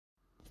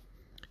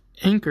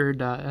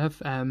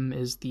Anchor.fm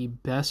is the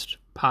best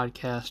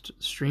podcast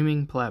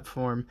streaming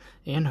platform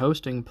and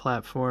hosting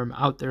platform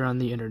out there on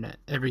the internet.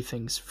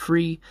 Everything's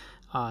free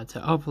to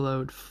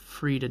upload,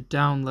 free to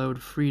download,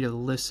 free to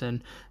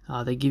listen.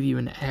 They give you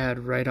an ad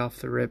right off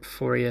the rip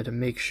for you to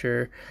make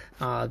sure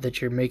that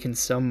you're making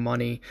some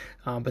money.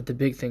 But the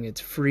big thing,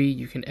 it's free.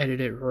 You can edit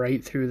it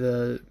right through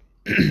the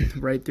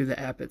right through the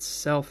app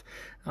itself.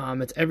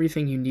 It's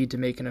everything you need to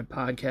make in a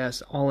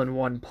podcast all in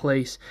one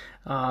place.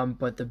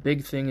 But the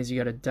big thing is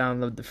you got to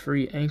download the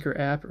free Anchor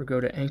app or go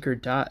to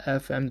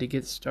anchor.fm to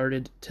get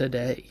started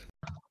today.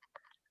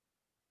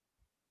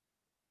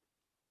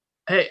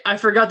 Hey, I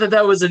forgot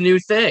that was a new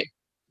thing.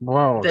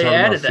 Whoa, They talking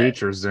about added that.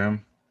 features,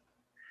 Zoom.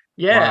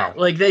 Yeah, Wow.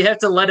 like they have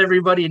to let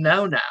everybody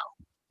know now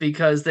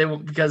because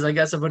I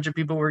guess a bunch of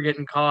people were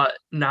getting caught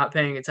not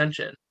paying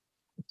attention.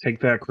 Take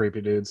that, creepy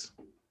dudes.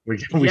 We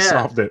Yeah.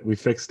 solved it. We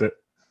fixed it.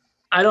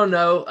 I don't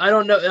know.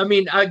 I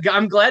mean,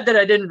 I'm glad that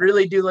I didn't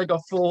really do like a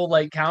full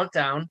like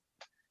countdown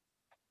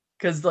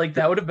because like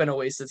that would have been a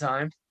waste of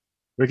time.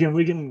 We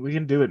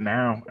can do it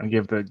now and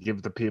give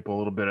the people a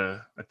little bit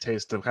of a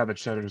taste of how the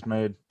cheddar's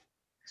made,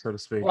 so to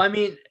speak. Well, I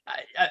mean,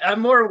 I'm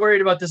more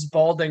worried about this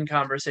balding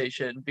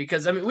conversation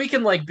because I mean we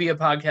can like be a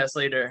podcast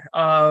later.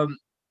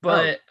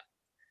 But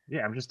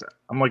yeah,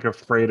 I'm like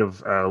afraid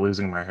of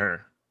losing my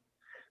hair.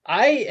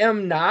 I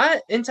am not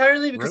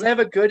entirely because Really? I have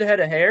a good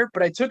head of hair,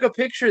 but I took a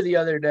picture the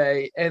other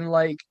day and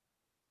like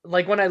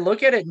when I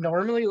look at it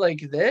normally like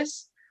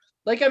this,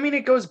 like I mean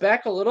it goes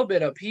back a little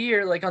bit up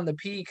here like on the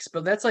peaks,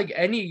 but that's like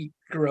any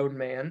grown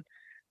man.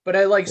 But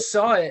I like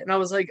saw it and I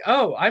was like,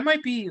 "Oh, I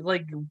might be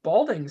like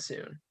balding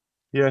soon."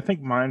 Yeah, I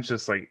think mine's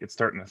just like it's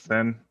starting to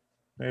thin,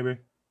 maybe.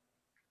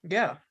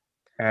 Yeah.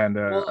 And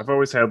Well, I've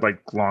always had like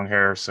long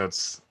hair, so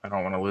I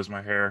don't want to lose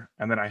my hair.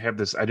 And then I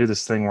do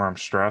this thing where I'm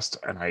stressed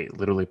and I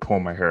literally pull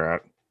my hair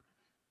out.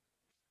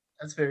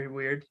 that's very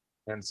weird.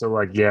 And so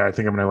like, yeah, I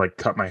think I'm gonna like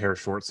cut my hair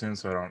short soon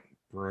so I don't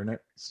ruin it,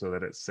 so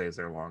that it stays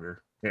there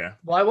longer. Yeah.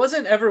 Well, I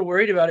wasn't ever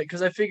worried about it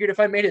because I figured if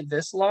I made it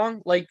this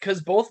long, like,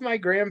 because both my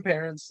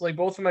grandparents, like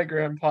both of my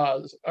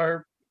grandpas,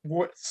 are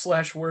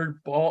slash were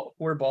bald.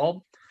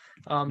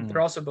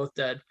 They're also both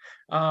dead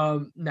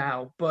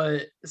now,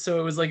 but so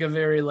it was like a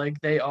very like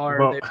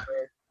Well, they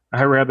were.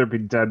 I'd rather be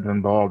dead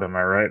than bald, am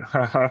I right?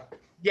 Haha.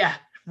 Yeah,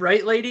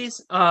 right,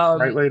 ladies.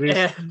 Right, ladies?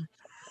 And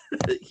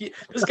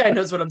this guy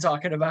knows what I'm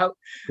talking about.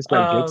 This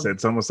guy gets it.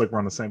 It's almost like we're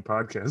on the same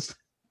podcast.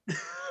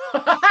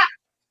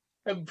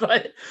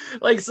 But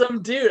like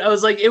some dude, I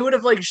was like, it would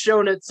have like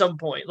shown at some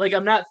point. Like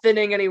I'm not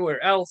thinning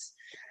anywhere else.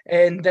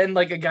 And then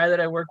like a guy that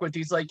I work with,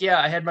 he's like, yeah,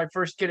 I had my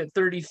first kid at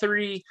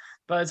 33.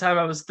 By the time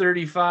I was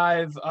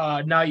 35,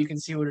 now you can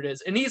see what it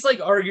is. And he's like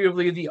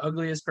arguably the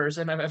ugliest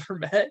person I've ever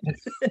met.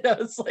 And I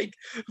was like,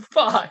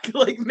 fuck,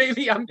 like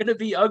maybe I'm gonna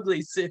be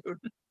ugly soon.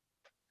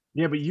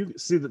 Yeah, but you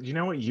see that, you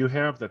know what you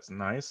have that's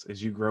nice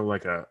is you grow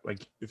like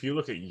if you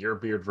look at your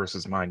beard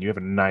versus mine, you have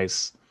a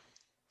nice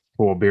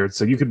full beard.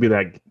 So you could be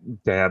that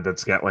dad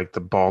that's got like the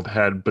bald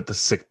head but the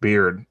sick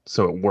beard,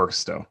 so it works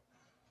still.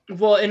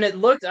 Well, and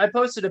I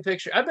posted a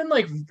picture. I've been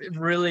like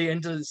really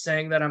into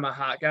saying that I'm a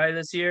hot guy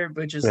this year,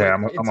 which is Yeah,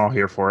 like I'm all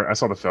here for it. I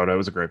saw the photo. It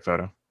was a great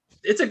photo.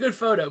 it's a good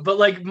photo, but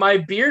like my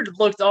beard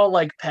looked all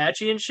like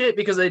patchy and shit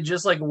because I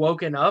just like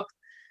woken up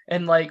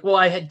and like well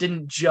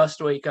didn't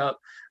just wake up.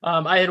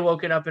 I had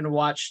woken up and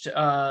watched Look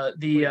at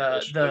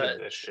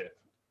this shit.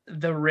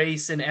 the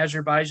race in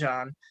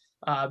Azerbaijan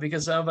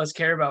because some of us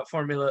care about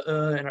Formula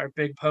and are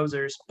big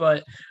posers,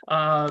 but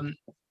I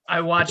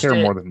I watched care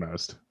it more than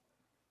most.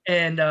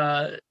 and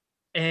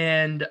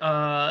and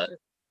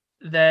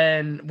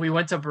then we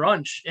went to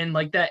brunch and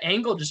like that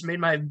angle just made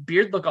my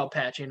beard look all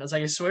patchy and I was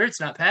like, I swear it's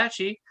not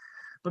patchy,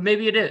 but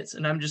maybe it is,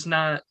 and I'm just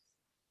not.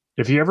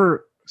 If you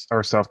ever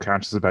are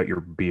self-conscious about your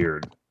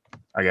beard,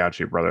 I got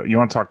you, brother. You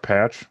want to talk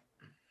patch?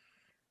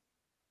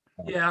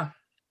 Yeah.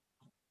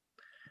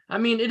 I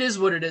mean, it is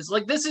what it is.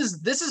 Like this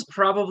is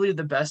probably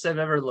the best I've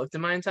ever looked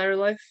in my entire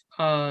life.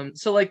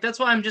 So like that's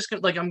why I'm just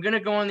gonna like I'm gonna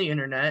go on the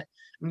internet.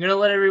 I'm gonna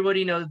let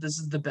everybody know that this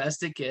is the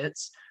best it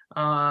gets.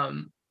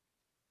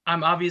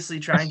 I'm obviously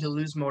trying to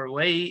lose more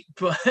weight,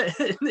 but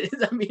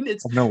I mean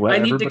it's I'm gonna let I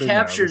need to everybody know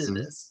capture this is.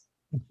 this.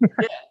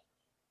 Yeah.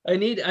 I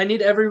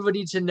need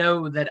everybody to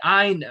know that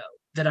I know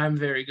that I'm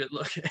very good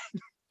looking.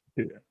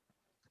 Yeah.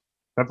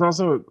 That's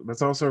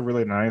also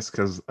really nice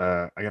because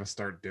I got to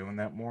start doing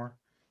that more.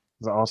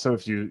 'Cause also,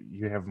 if you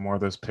have more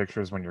of those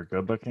pictures when you're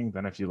good looking,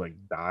 then if you like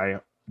die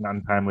an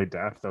untimely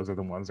death, those are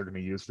the ones they're going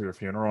to use for your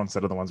funeral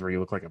instead of the ones where you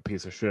look like a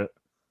piece of shit.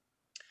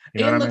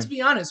 You know And what I let's mean?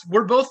 be honest,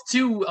 we're both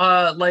two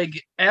like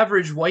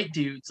average white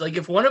dudes. Like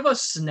if one of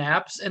us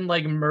snaps and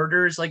like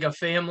murders like a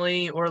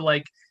family or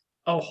like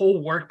a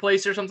whole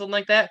workplace or something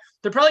like that,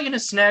 they're probably gonna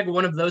snag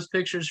one of those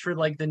pictures for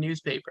like the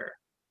newspaper.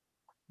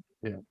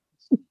 Yeah.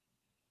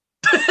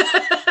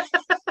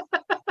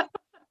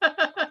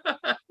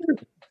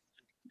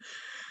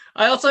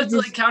 I also have to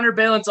like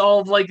counterbalance all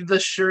of like the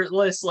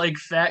shirtless like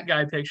fat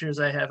guy pictures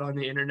I have on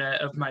the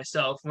internet of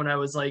myself when I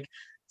was like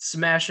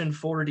smashing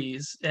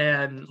 40s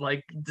and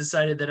like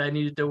decided that I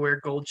needed to wear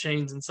gold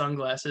chains and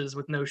sunglasses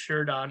with no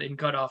shirt on and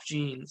cut off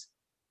jeans.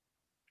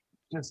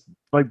 Just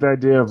like the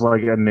idea of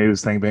like a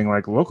news thing being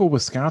like local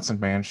Wisconsin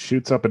man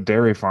shoots up a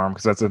dairy farm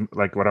because that's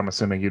like what I'm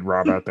assuming you'd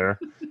rob out there.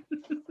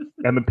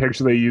 And the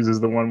picture they use is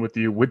the one with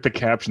you with the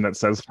caption that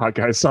says "Hot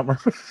Guy Summer,"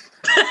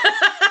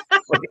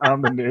 like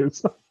on the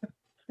news.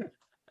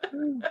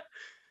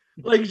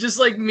 Like just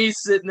like me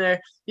sitting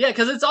there, yeah,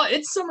 because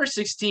it's summer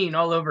 16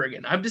 all over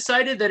again. I've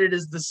decided that it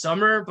is the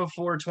summer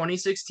before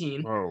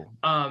 2016. Whoa.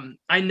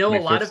 I know a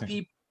lot of 2015.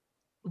 people.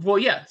 Well,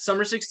 yeah,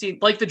 summer 16,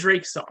 like the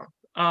Drake song.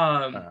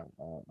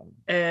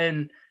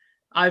 And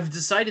I've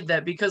decided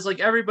that because like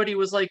everybody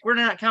was like, we're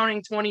not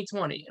counting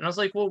 2020, and I was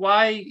like, well,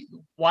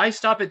 why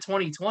stop at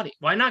 2020?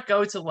 Why not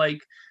go to like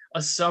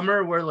a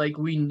summer where like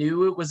we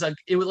knew it was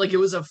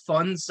a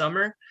fun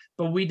summer,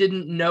 but we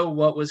didn't know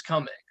what was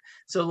coming.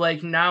 So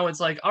like now it's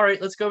like, all right,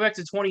 let's go back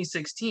to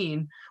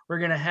 2016. We're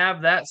gonna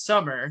have that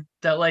summer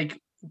that like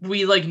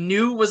we like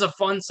knew was a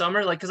fun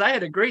summer, like because I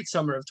had a great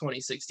summer of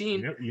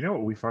 2016. You know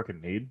what we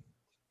fucking need?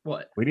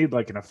 What? We need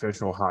like an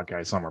official Hot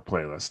Guy Summer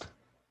playlist.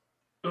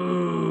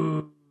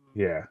 Ooh.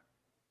 Yeah.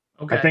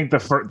 Okay. I think the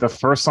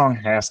first song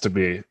has to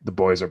be "The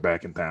Boys Are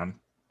Back in Town."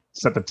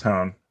 Set the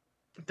tone.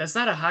 That's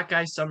not a Hot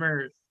Guy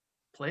Summer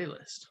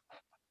playlist.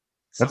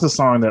 That's a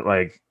song that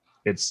like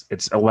it's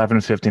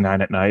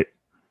 11:59 at night,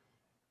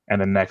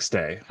 and the next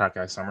day Hot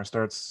Guy Summer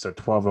starts. So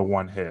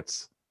 12:01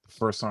 hits. The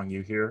first song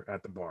you hear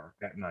at the bar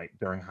at night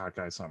during Hot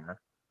Guy Summer.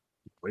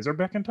 Boys Are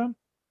Back in Town.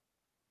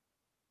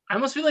 I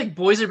almost feel like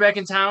Boys Are Back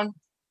in Town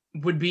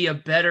would be a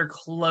better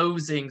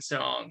closing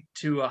song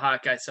to a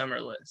Hot Guy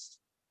Summer list.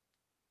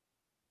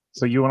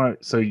 So you want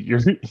to? So your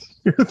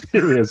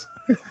theory is,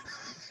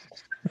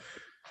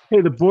 hey,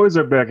 the boys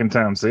are back in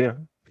town. See ya.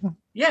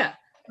 Yeah,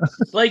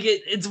 like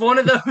it's one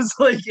of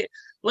those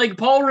like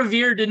Paul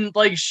Revere didn't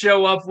like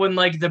show up when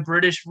like the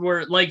British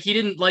were like he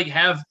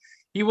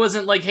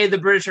wasn't like, hey, the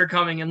British are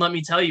coming and let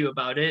me tell you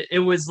about it. It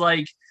was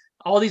like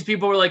all these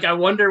people were like, I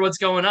wonder what's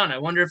going on. I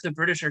wonder if the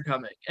British are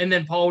coming. And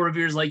then Paul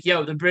Revere's like,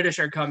 yo, the British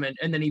are coming,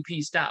 and then he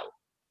peaced out.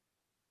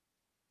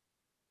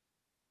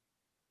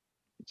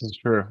 This is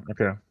true.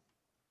 Okay.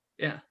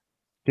 Yeah.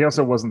 He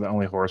also wasn't the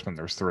only horseman.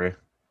 There's three,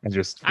 and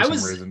just for some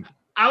reason.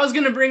 I was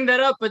gonna bring that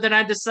up, but then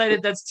I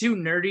decided that's too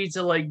nerdy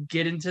to like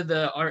get into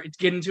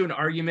an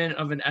argument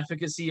of an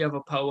efficacy of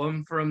a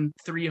poem from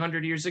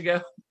 300 years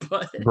ago.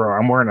 But bro,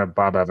 I'm wearing a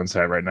Bob Evans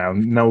hat right now.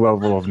 No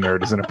level of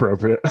nerd is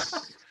inappropriate.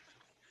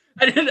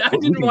 I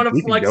didn't want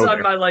to flex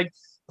on my like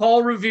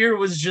Paul Revere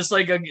was just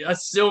like a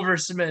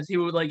silversmith. He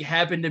would like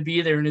happen to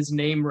be there, and his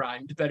name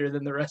rhymed better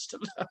than the rest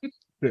of them.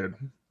 Dude,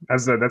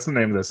 that's the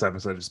name of this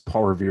episode. Is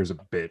Paul Revere's a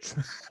bitch.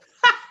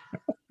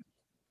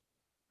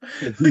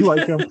 If you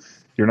like him,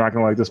 you're not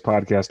gonna like this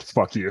podcast.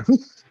 Fuck you.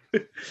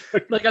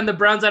 Like on the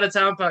Browns Out of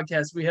Town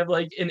podcast, we have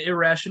like an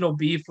irrational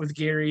beef with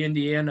Gary,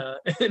 Indiana,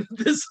 and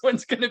this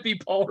one's gonna be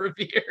Paul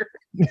Revere.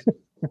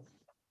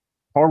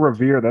 Paul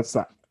Revere, that's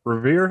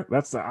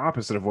the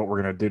opposite of what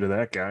we're gonna do to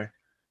that guy.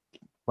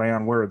 Play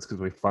on words because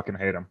we fucking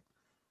hate him.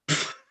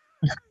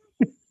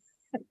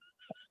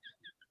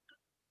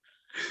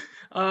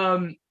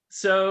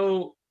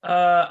 So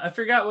I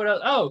forgot what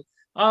else.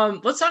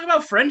 Let's talk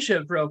about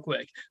friendship real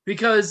quick,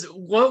 because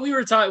what we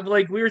were talking,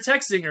 like we were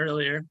texting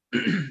earlier.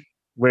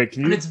 Wait,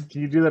 can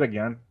you do that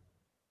again?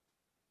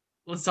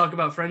 Let's talk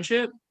about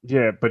friendship.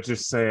 Yeah, but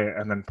just say it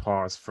and then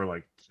pause for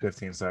like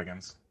 15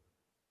 seconds.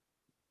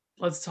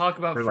 Let's talk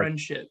about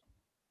friendship.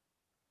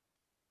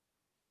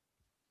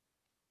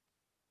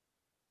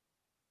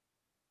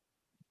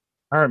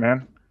 All right,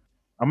 man.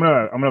 I'm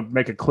gonna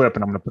make a clip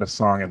and I'm gonna put a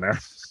song in there.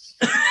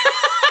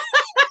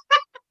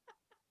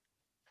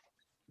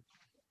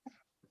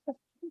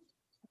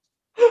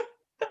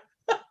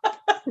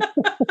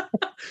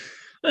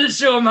 Let's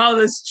show them how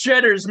this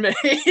cheddar's made.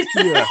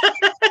 Yeah.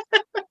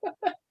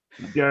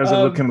 You guys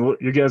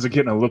are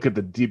getting a look at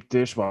the deep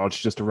dish while it's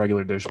just a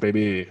regular dish,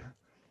 baby.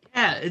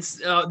 Yeah, it's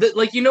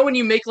like when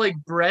you make like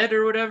bread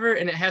or whatever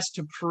and it has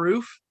to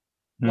proof,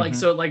 like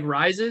so it like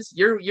rises.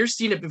 You're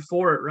seeing it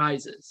before it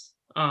rises.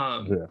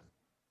 Yeah.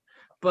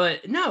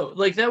 But no,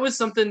 like that was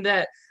something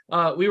that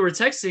we were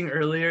texting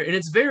earlier, and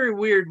it's very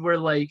weird where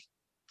like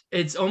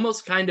it's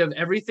almost kind of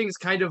everything's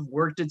kind of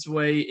worked its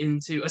way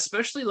into,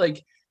 especially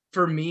like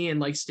for me and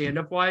like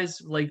stand-up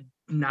wise, like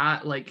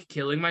not like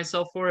killing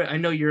myself for it. I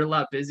know you're a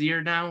lot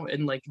busier now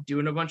and like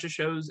doing a bunch of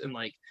shows and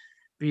like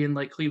being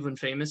like Cleveland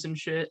famous and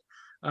shit.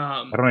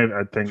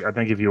 I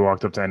think if you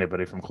walked up to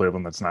anybody from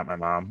Cleveland that's not my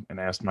mom and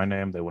asked my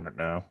name, they wouldn't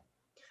know.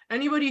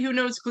 Anybody who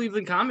knows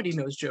Cleveland comedy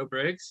knows Joe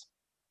Briggs.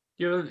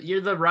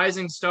 You're the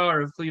rising star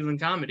of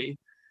Cleveland comedy.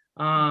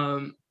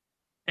 And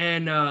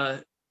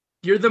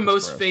you're the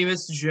most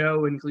famous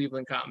Joe in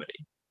Cleveland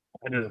comedy.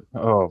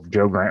 Oh,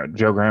 Joe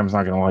Graham's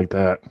not gonna like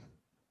that.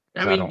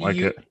 I don't like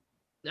it.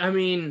 I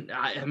mean,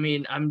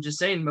 I'm just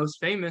saying, most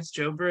famous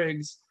Joe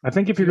Briggs. I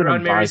think if you're gonna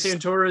on Mary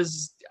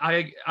Santora's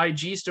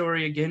IG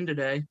story again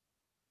today.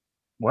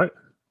 What?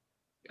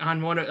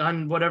 On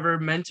whatever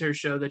mentor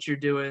show that you're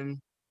doing.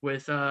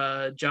 with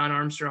John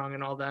Armstrong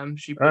and all them.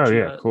 She put Oh you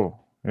yeah, up.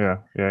 cool. Yeah,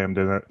 I'm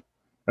doing that.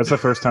 That's the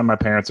first time my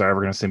parents are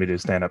ever gonna see me do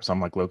stand up, so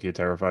I'm like low-key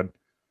terrified.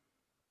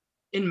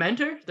 In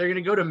Mentor? They're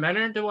gonna go to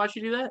Mentor to watch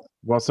you do that?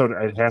 Well, so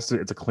it has to.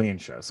 It's a clean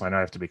show, so I know I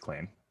have to be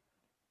clean.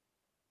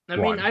 I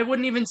mean, One, I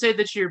wouldn't even say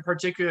that you're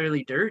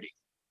particularly dirty.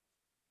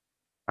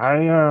 I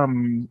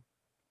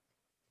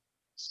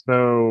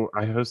So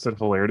I hosted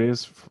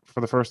Hilarities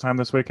for the first time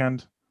this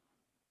weekend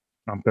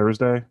on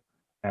Thursday,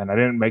 and I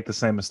didn't make the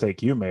same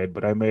mistake you made,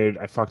 but I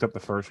fucked up the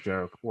first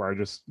joke where I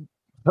just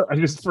I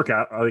just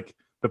forgot like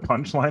the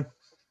punchline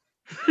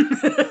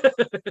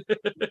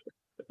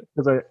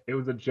because it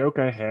was a joke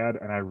I had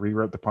and I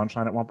rewrote the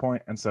punchline at one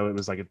point, and so it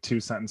was like a 2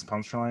 sentence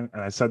punchline,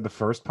 and I said the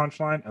first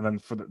punchline and then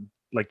for the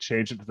like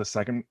changed it to the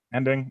second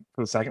ending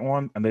for the second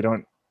one, and they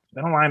don't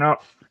line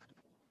up,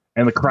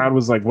 and the crowd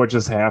was like, "What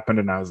just happened?"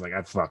 And I was like,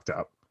 "I fucked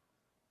up."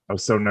 I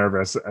was so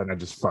nervous and I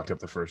just fucked up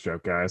the first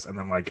joke, guys. And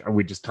then like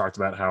we just talked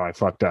about how I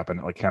fucked up and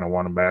it like kind of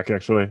won him back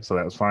actually, so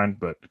that was fine.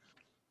 But That's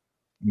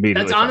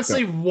immediately fucked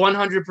honestly up.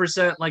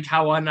 100% like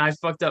how I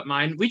fucked up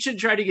mine. We should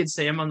try to get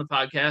Sam on the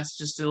podcast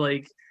just to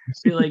like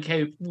be like,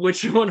 hey,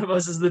 which one of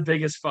us is the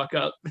biggest fuck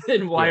up,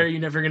 and why Yeah. are you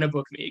never gonna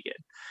book me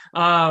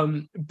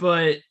again?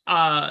 But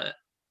I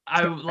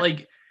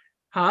like,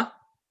 huh?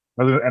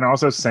 And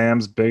also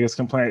Sam's biggest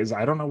complaint is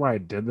I don't know why I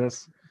did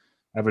this.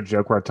 I have a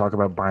joke where I talk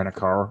about buying a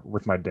car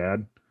with my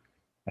dad,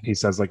 and he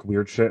says like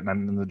weird shit, and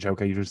then in the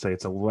joke I usually say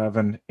it's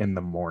 11 in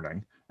the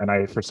morning, and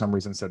I for some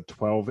reason said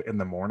 12 in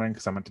the morning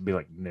because I meant to be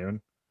like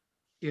noon.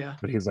 Yeah.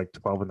 But he's like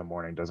 12 in the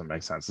morning doesn't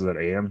make sense. Is that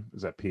AM?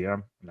 Is that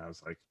PM? And I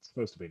was like, it's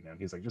supposed to be noon.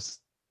 He's like, just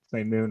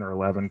say noon or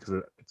 11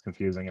 because it's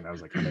confusing. And I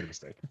was like, I made a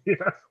mistake. Yeah.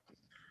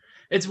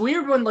 It's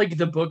weird when like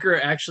the booker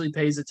actually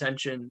pays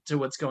attention to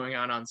what's going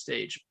on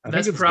stage. I think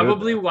That's it's good,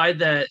 probably though. why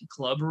that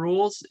club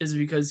rules is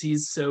because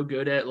he's so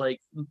good at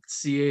like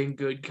seeing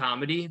good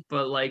comedy,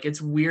 but like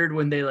it's weird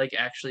when they like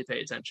actually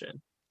pay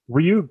attention.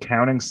 Were you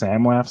counting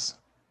Sam laughs?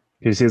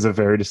 Because he has a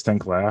very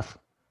distinct laugh.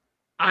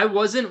 I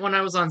wasn't when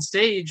I was on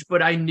stage,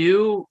 but I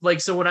knew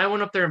like so when I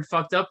went up there and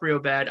fucked up real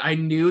bad, I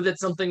knew that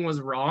something was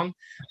wrong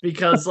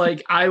because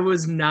like I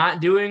was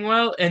not doing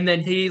well, and then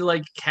he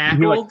like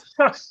He like, cackled.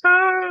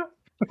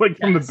 like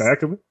from the Yes.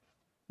 back of it.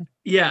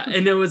 Yeah,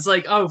 and it was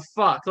like, oh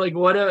fuck, like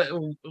what?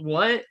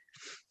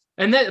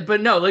 And then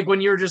but no, like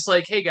when you were just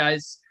like, hey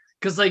guys,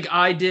 because like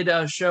I did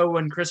a show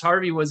when Chris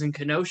Harvey was in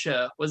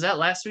Kenosha. Was that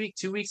last week,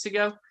 2 weeks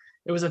ago?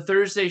 It was a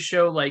Thursday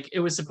show, like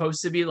it was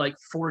supposed to be like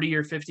 40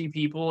 or 50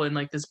 people in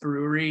like this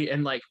brewery,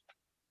 and like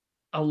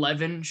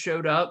 11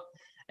 showed up.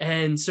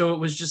 And so it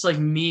was just like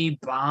me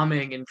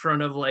bombing in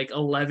front of like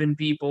 11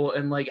 people,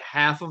 and like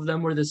half of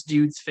them were this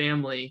dude's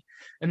family.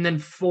 And then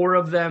four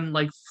of them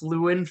like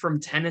flew in from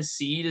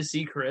Tennessee to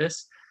see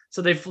Chris.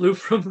 So they flew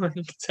from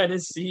like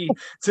Tennessee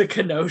to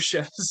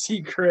Kenosha to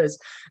see Chris.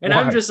 And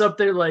I'm Why? just up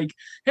there like,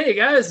 hey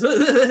guys.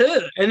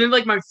 And then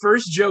like my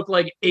first joke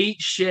like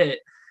ate shit.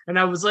 And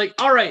I was like,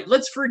 all right,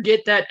 let's forget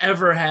that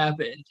ever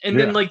happened. And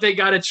then Yeah. like they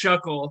got a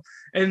chuckle.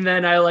 And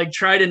then I like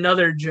tried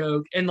another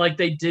joke, and like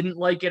they didn't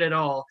like it at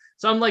all.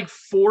 So I'm like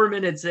 4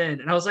 minutes in,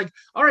 and I was like,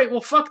 all right,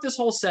 well, fuck this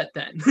whole set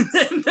then.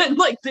 And then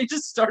like they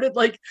just started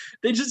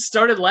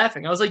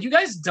laughing. I was like, you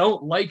guys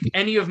don't like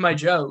any of my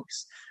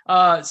jokes.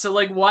 So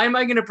like why am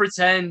I gonna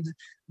pretend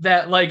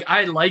that like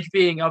I like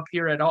being up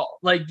here at all?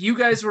 Like you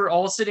guys were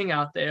all sitting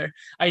out there.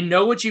 I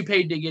know what you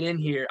paid to get in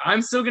here.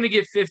 I'm still gonna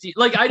get 50.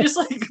 Like I just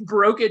like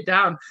broke it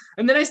down.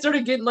 And then I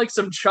started getting like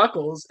some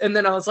chuckles. And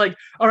then I was like,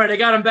 all right, I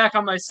got him back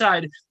on my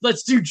side.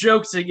 Let's do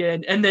jokes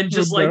again. And then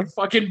just like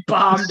fucking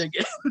bombed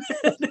again.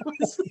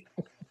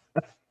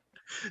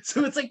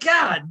 So it's like,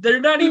 God,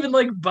 they're not even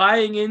like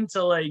buying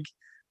into like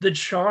the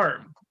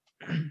charm.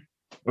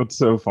 It's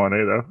so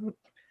funny though.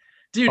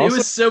 Dude, Also, it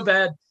was so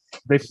bad.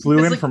 They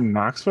flew in like, from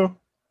Knoxville.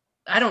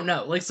 I don't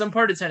know, like some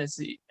part of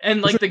Tennessee.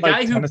 And like Isn't, the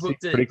guy who Tennessee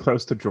booked it, pretty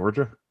close to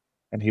Georgia,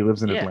 and he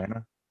lives in yeah.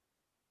 Atlanta.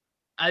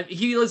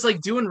 He was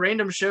like doing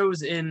random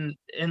shows in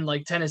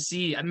like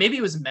Tennessee. Maybe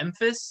it was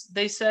Memphis,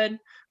 they said.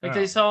 Like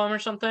they saw him or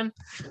something.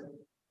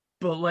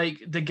 But like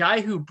the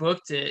guy who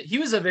booked it, he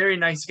was a very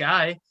nice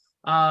guy.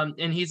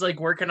 And he's like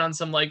working on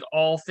some like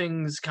all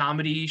things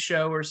comedy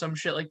show or some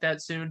shit like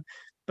that soon.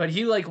 But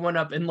he like went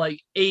up and like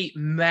ate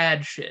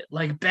mad shit,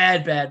 like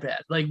bad,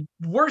 like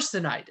worse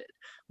than I did.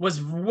 Was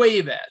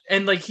way bad.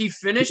 And like he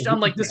finished on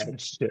like this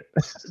shit.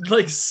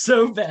 like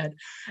so bad.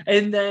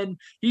 And then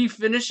he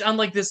finished on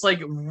like this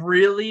like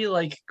really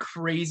like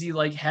crazy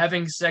like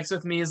having sex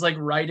with me is like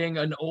riding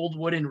an old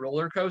wooden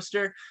roller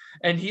coaster.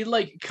 And he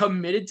like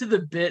committed to the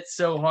bit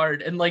so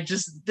hard, and like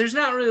just there's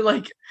not really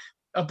like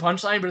a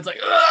punchline, but it's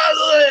like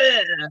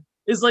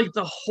is like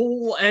the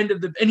whole end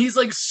of the, and he's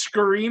like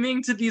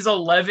screaming to these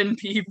 11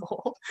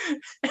 people.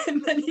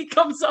 And then he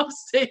comes off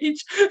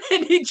stage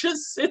and he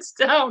just sits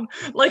down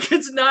like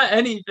it's not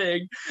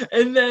anything.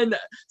 And then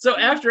so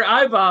after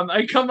I bomb,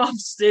 I come off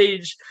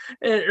stage,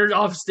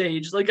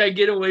 like I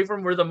get away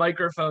from where the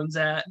microphone's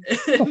at.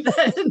 And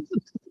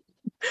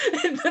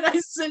then I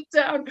sit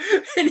down down,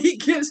 and he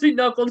gives me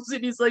knuckles,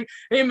 and he's like,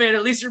 "Hey man,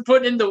 at least you're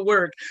putting in the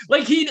work."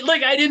 Like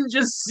I didn't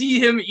just see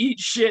him eat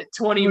shit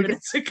 20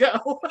 minutes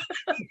ago.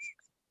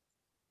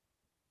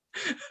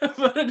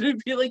 But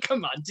it'd be like,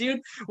 come on, dude.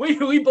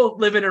 We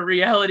both live in a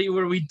reality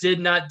where we did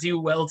not do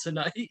well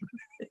tonight.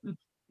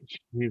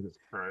 Jesus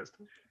Christ.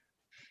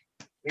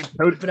 But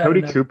I Cody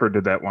don't know. Cooper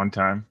did that one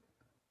time.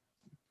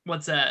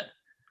 What's that?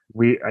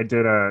 I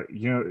did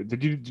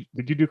did you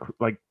do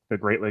like the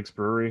Great Lakes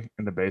Brewery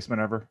in the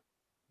basement ever?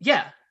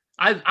 Yeah,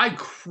 I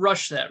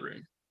crushed that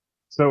room.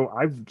 So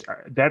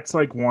that's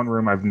like one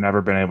room I've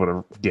never been able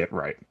to get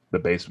right. The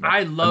basement.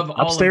 I love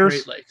all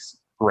upstairs, of Great Lakes.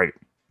 Great.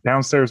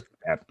 Downstairs,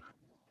 bad.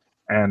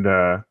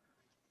 And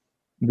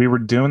we were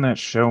doing that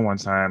show one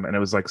time, and it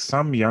was like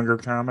some younger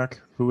comic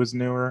who was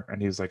newer,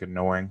 and he's like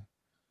annoying.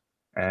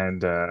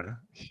 And I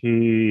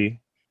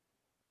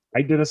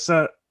did a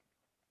set,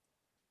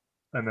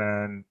 and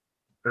then,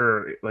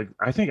 or like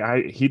I think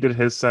he did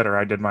his set or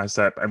I did my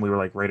set, and we were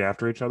like right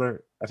after each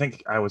other. I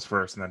think I was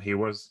first, and then he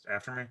was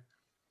after me.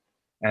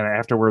 And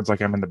afterwards,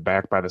 like I'm in the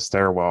back by the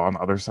stairwell on the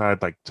other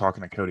side, like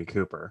talking to Cody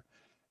Cooper.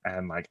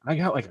 And like I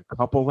got like a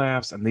couple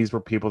laughs, and these were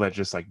people that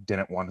just like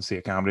didn't want to see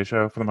a comedy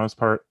show for the most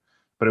part,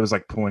 but it was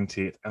like pulling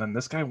teeth. And then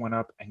this guy went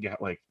up and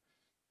got like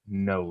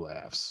no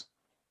laughs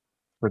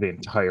for the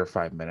entire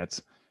 5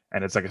 minutes.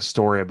 And it's like a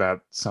story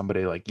about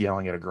somebody like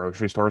yelling at a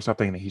grocery store or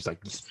something, and he's like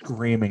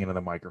screaming into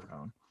the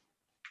microphone.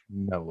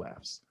 No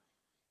laughs.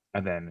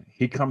 And then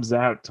he comes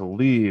out to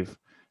leave,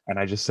 and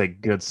I just say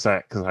good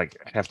set because like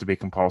I have to be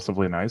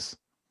compulsively nice.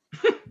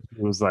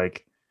 He was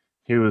like,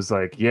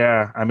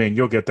 yeah, I mean,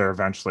 you'll get there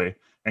eventually.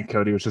 And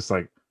Cody was just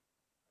like,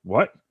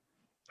 what?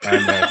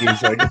 And he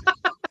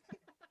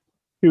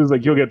was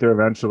like, you'll get there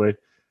eventually.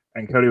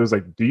 And Cody was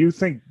like, do you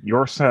think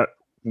your set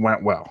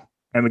went well?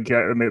 And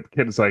the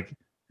kid is like,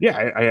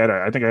 yeah,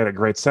 I think I had a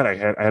great set. I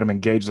had him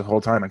engaged the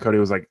whole time. And Cody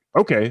was like,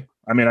 okay.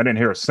 I mean, I didn't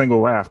hear a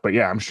single laugh, but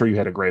yeah, I'm sure you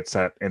had a great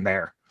set in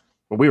there.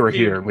 But we were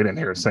here and we didn't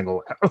hear a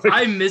single laugh.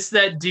 I miss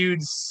that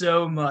dude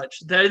so much.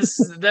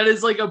 That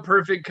is like a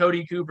perfect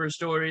Cody Cooper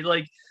story.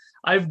 Like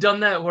I've done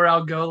that where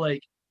I'll go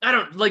like, I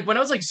don't like when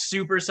I was like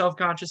super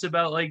self-conscious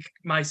about like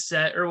my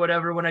set or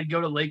whatever, when I'd go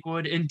to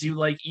Lakewood and do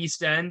like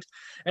East End,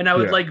 and I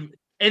would Yeah. like,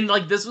 and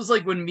like this was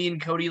like when me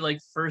and Cody like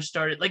first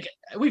started, like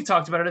we've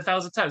talked about it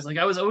 1,000 times. Like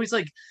I was always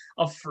like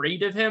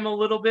afraid of him a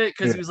little bit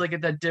because he was like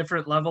at that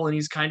different level, and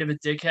he's kind of a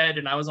dickhead,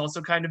 and I was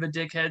also kind of a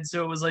dickhead.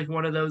 So it was like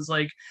one of those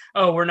like,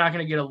 oh, we're not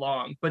gonna get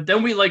along. But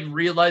then we like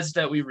realized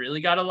that we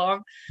really got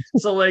along.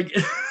 So like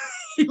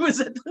he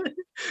was at the,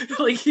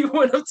 like he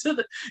went up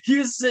to he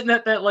was sitting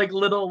at that like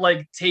little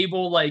like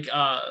table, like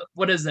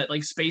what is that,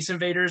 like Space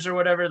Invaders or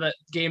whatever, that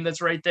game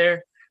that's right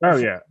there. Oh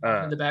yeah.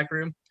 In the back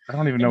room. I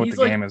don't even know what the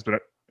game is,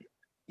 but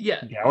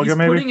yeah, Galaga, he's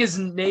maybe? putting his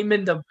name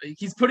in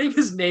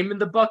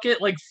the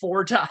bucket like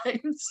 4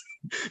 times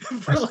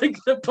for like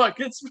the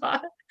bucket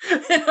spot.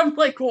 And I'm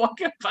like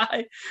walking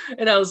by,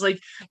 and I was like,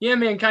 yeah,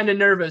 man, kind of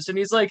nervous. And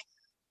he's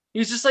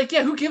just like,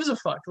 yeah, who gives a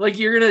fuck? Like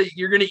you're gonna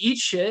eat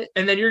shit,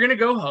 and then you're gonna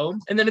go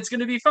home, and then it's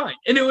gonna be fine.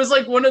 And it was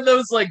like one of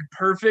those like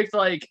perfect,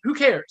 like, who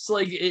cares?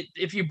 Like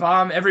if you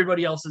bomb,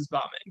 everybody else is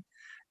bombing.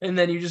 And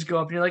then you just go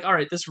up and you're like, all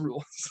right, this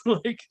rules.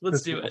 Like,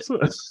 let's do it.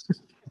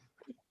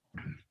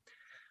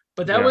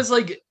 But that was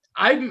like,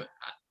 a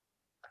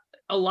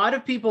lot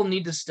of people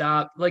need to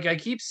stop. Like I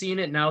keep seeing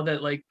it now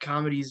that like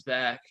comedy's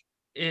back.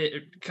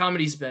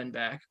 Comedy's been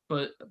back,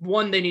 but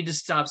 1, they need to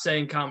stop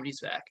saying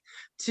comedy's back.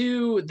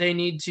 2, they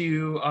need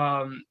to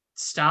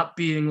stop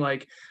being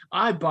like,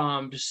 I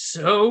bombed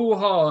so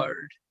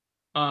hard.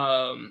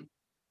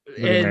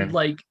 And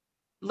like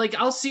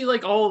I'll see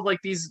like all of like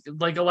these,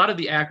 like a lot of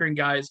the Akron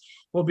guys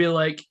will be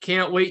like,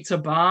 can't wait to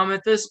bomb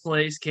at this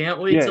place, can't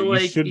wait to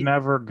like, you should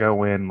never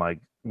go in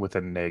like with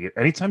a negative.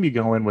 Anytime you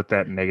go in with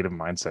that negative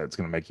mindset, it's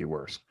going to make you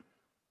worse.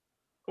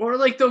 Or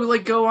like they'll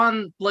like go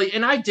on like,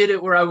 and I did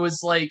it where I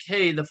was like,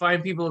 hey, the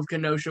fine people of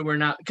Kenosha were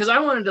not, because I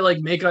wanted to like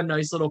make a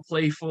nice little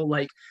playful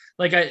like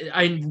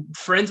I'm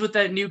friends with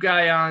that new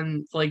guy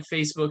on like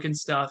Facebook and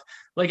stuff.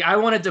 Like I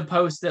wanted to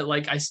post that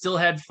like I still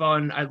had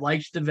fun, I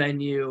liked the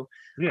venue,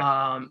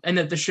 and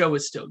that the show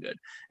was still good.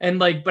 And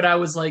like, but I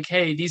was like,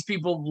 hey, these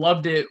people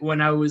loved it when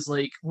I was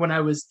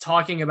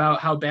talking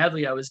about how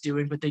badly I was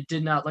doing, but they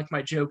did not like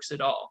my jokes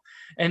at all.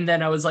 And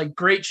then I was like,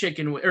 great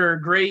chicken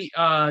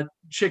tacos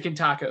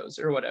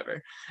or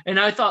whatever. And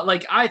I thought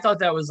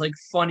that was like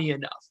funny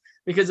enough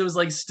because it was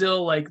like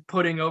still like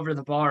putting over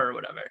the bar or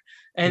whatever.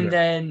 And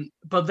then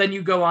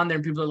you go on there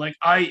and people are like,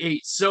 I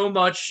ate so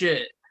much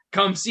shit,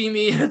 come see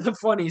me at the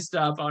Funny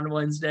Stop on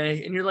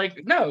Wednesday. And you're like,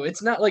 no,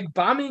 it's not. Like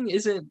bombing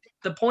isn't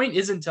the point,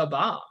 isn't to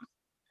bomb.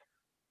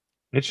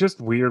 It's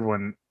just weird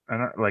when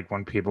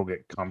people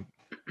get that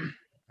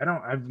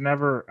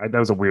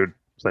was a weird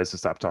place to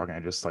stop talking. I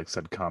just like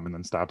said come and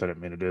then stopped. I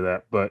didn't mean to do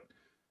that, but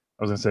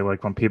I was gonna say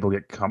like when people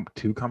get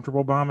too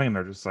comfortable bombing,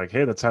 they're just like,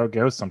 hey, that's how it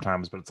goes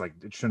sometimes. But it's like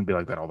it shouldn't be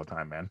like that all the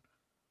time, man.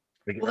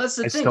 Like, well, that's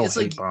the thing. Still it's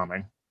hate like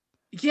bombing.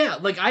 Yeah,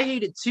 like I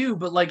hate it too,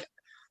 but like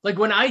like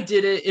when I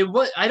did it,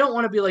 I don't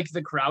want to be like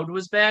the crowd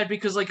was bad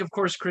because like of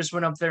course Chris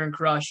went up there and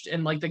crushed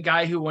and like the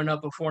guy who went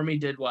up before me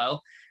did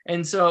well.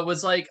 And so it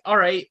was like, all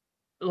right,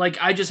 like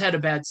I just had a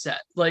bad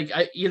set. Like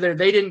either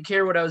they didn't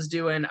care what I was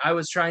doing, I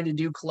was trying to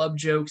do club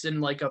jokes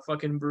in like a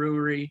fucking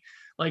brewery,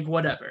 like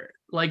whatever.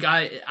 Like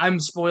I'm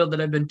spoiled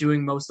that I've been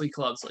doing mostly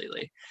clubs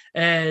lately.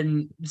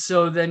 And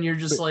so then you're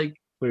just like,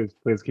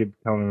 please keep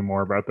telling me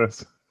more about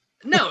this.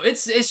 no,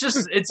 it's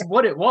just it's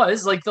what it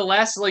was. Like the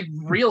last like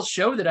real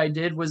show that I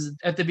did was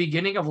at the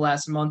beginning of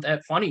last month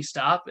at Funny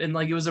Stop, and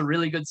like it was a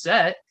really good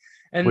set.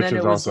 And Which then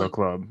is it was also like, a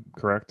club,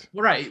 correct?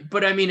 right,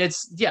 but I mean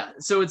it's yeah.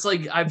 So it's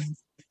like I've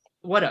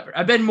whatever.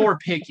 I've been more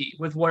picky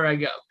with where I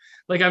go.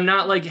 Like I'm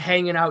not like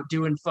hanging out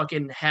doing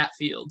fucking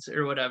Hatfields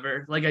or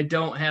whatever. Like I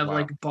don't have Wow.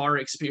 like bar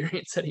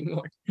experience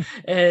anymore.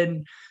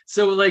 And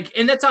so like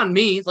and that's on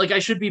me. Like I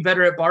should be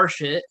better at bar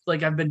shit.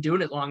 Like I've been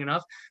doing it long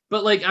enough.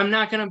 But like I'm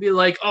not gonna be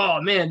like,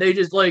 oh man, they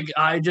just like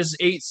I just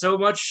ate so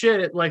much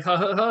shit. Like ha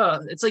ha ha.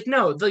 It's like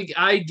no, like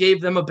I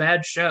gave them a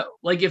bad show.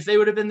 Like if they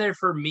would have been there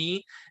for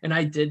me and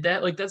I did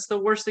that, like that's the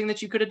worst thing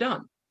that you could have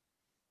done.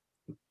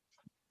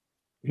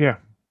 Yeah.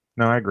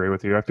 No, I agree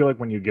with you. I feel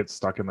like when you get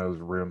stuck in those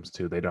rooms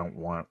too, they don't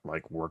want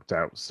like worked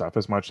out stuff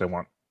as much. They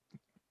want,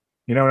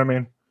 you know what I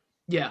mean?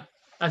 Yeah.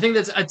 I think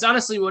it's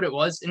honestly what it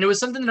was. And it was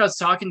something that I was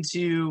talking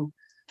to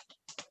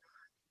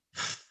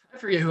I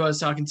forget who I was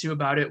talking to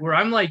about it, where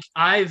I'm like,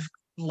 I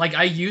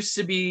used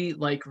to be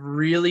like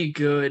really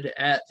good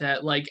at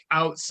that, like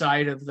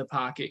outside of the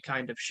pocket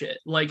kind of shit.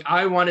 Like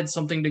I wanted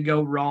something to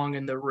go wrong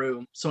in the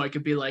room so I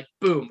could be like,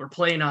 boom, we're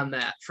playing on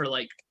that for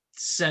like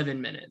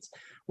 7 minutes.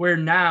 Where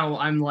now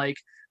I'm like,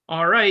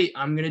 all right,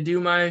 I'm gonna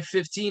do my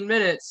 15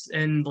 minutes,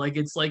 and like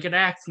it's like an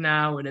act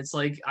now, and it's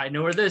like I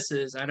know where this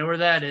is, I know where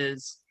that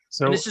is,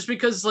 and So it's just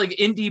because like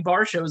indie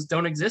bar shows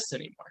don't exist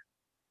anymore.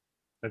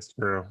 that's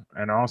true.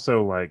 And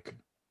also like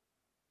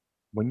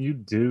when you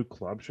do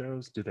club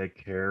shows, do they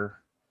care?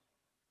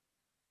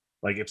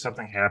 Like if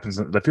something happens,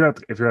 if you're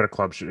at a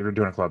club show, if you're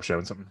doing a club show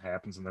and something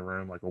happens in the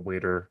room, like a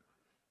waiter,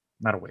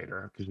 not a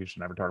waiter, because you should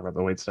never talk about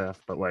the wait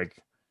staff, but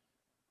like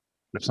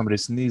if somebody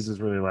sneezes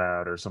really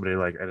loud or somebody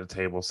like at a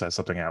table says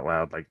something out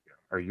loud, like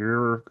are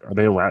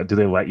they allowed? Do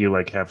they let you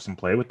like have some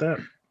play with that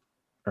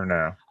or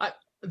no?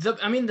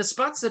 I mean, the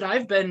spots that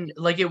I've been,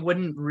 like, it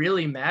wouldn't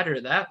really matter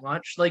that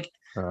much. Like,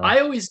 Uh, I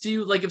always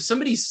do, like, if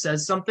somebody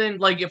says something,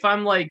 like, if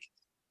I'm like,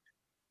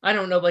 I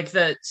don't know, like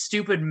that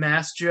stupid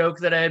mask joke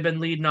that I had been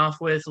leading off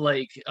with,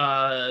 like,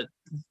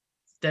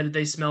 that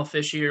they smell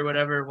fishy or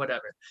whatever,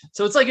 whatever.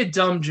 So it's like a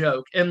dumb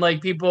joke, and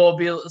like people will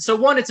be, so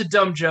one, it's a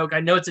dumb joke. I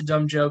know it's a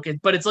dumb joke,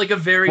 but it's like a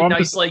very well,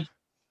 nice, like,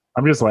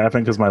 I'm just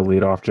laughing because my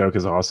lead off joke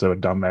is also a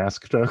dumb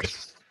mask joke.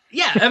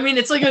 yeah, I mean,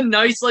 it's like a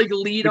nice, like,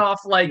 lead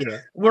off, like, Yeah.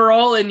 we're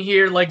all in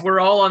here, like,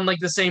 we're all on, like,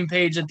 the same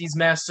page that these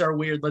masks are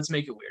weird. Let's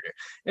make it weirder.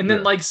 And then,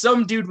 Yeah. like,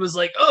 some dude was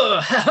like, oh,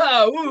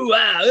 haha, ooh,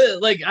 ah,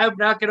 like, I'm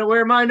not going to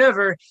wear mine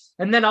ever.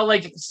 And then I'll,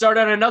 like, start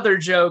on another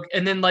joke,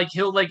 and then, like,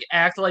 he'll, like,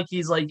 act like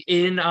he's, like,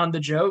 in on the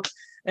joke.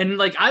 And,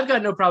 like, I've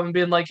got no problem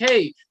being like,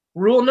 hey,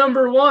 rule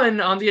number 1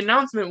 on the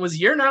announcement was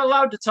you're not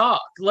allowed to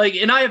talk. Like,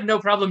 and I have no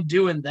problem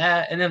doing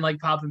that and then, like,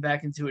 popping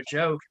back into a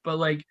joke. But,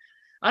 like,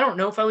 I don't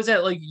know if I was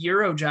at like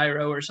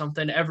Eurogyro or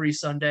something every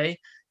Sunday.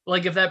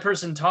 Like if that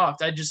person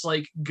talked, I'd just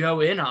like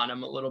go in on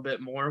them a little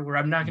bit more. Where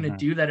I'm not going to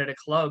do that at a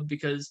club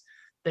because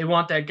they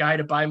want that guy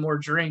to buy more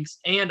drinks,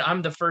 and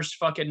I'm the first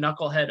fucking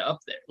knucklehead up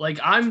there. Like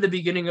I'm the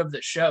beginning of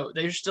the show.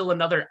 There's still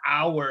another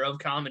hour of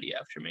comedy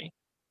after me.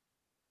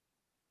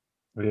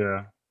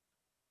 Yeah.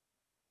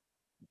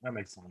 That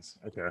makes sense.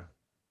 Okay.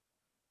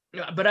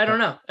 But I don't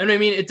know. And I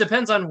mean, it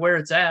depends on where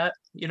it's at.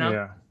 You know.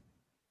 Yeah.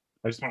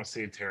 I just want to see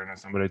you tearing at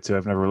somebody too.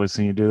 I've never really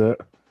seen you do that.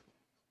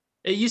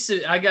 It used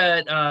to. I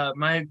got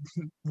my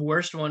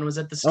worst one was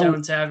at the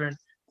Stone Tavern.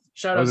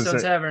 Shout out Stone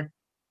Tavern.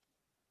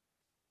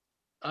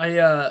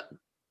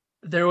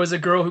 There was a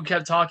girl who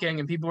kept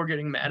talking and people were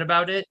getting mad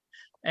about it,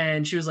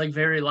 and she was like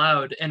very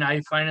loud, and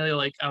I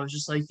finally I was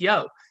just like,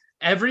 yo,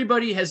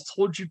 everybody has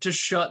told you to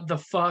shut the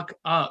fuck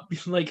up.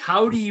 Like,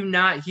 how do you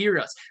not hear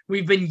us?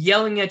 We've been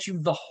yelling at you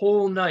the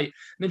whole night. And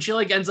then she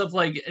like ends up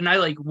like, and I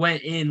like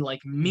went in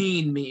like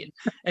mean.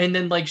 And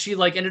then like she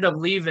like ended up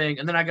leaving,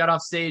 and then I got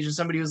off stage and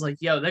somebody was like,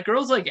 yo, that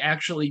girl's like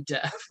actually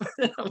deaf.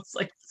 And I was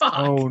like, fuck.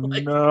 Oh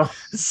like, no.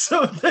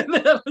 So then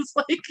I was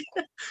like,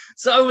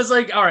 so I was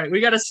like, all right,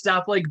 we gotta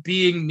stop like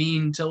being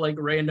mean to like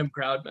random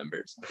crowd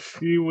members.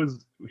 She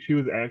was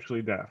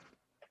actually deaf.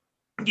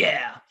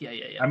 Yeah.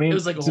 I mean, it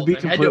was like a to whole be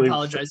thing. I had to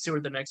apologize to her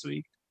the next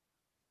week.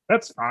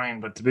 That's fine,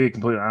 but to be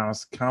completely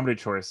honest, comedy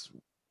show is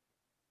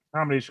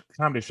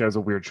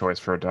a weird choice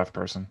for a deaf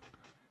person.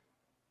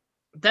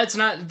 That's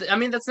not, I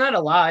mean, that's not a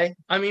lie.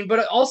 I mean,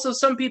 but also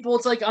some people,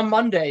 it's like a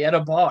Monday at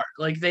a bar.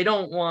 Like they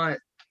don't want,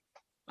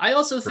 I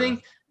also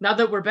think now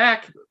that we're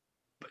back,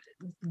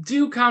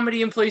 do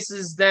comedy in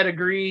places that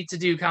agree to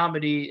do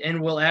comedy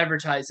and will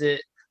advertise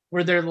it,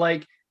 where they're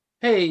like,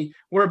 hey,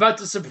 we're about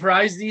to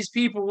surprise these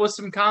people with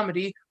some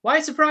comedy.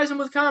 Why surprise them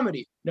with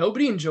comedy?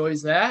 Nobody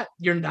enjoys that.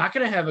 You're not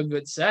going to have a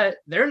good set.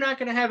 They're not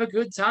going to have a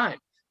good time.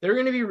 they're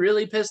going to be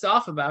really pissed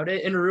off about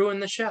it and ruin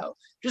the show.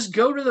 Just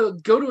go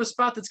to a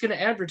spot that's going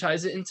to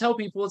advertise it and tell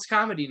people it's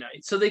comedy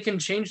night so they can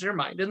change their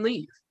mind and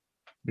leave.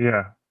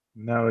 Yeah.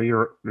 No,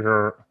 you're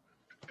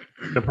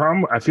the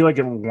problem. I feel like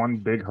one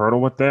big hurdle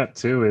with that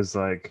too is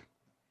like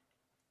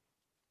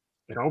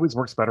it always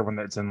works better when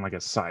it's in like a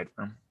side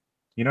room.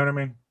 You know what I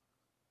mean? Like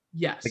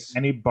Yes.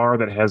 any bar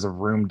that has a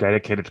room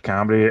dedicated to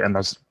comedy and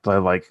the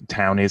like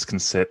townies can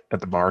sit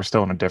at the bar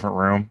still in a different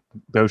room,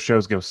 those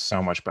shows go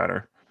so much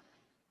better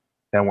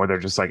than where they're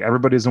just like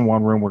everybody's in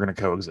one room, we're gonna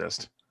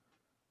coexist.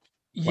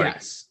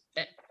 Yes.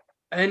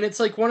 And it's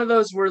like one of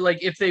those where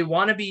like if they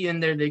want to be in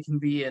there, they can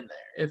be in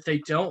there. If they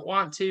don't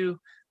want to,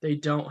 they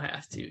don't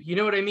have to. You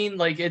know what I mean?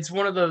 Like it's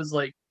one of those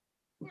like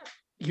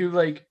you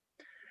like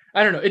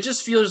I don't know. It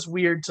just feels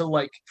weird to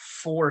like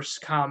force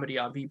comedy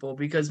on people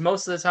because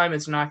most of the time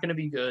it's not going to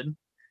be good.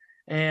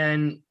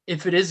 And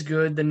if it is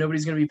good, then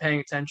nobody's going to be paying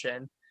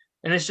attention.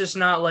 And it's just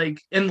not like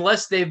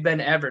unless they've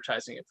been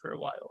advertising it for a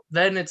while.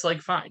 Then it's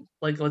like fine.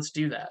 Like let's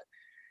do that.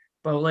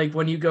 But like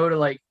when you go to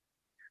like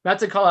not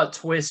to call out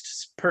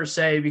twists per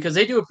se because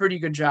they do a pretty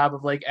good job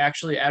of like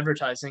actually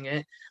advertising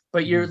it,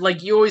 but you're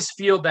like you always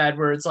feel bad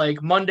where it's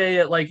like Monday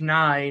at like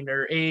 9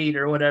 or 8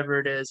 or whatever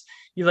it is,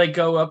 you like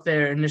go up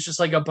there and it's just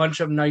like a bunch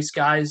of nice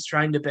guys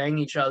trying to bang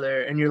each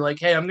other and you're like,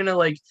 hey, I'm gonna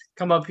like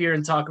come up here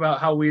and talk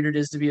about how weird it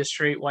is to be a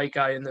straight white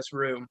guy in this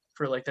room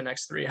for like the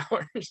next 3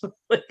 hours.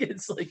 Like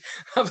it's like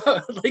how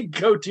about like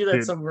go do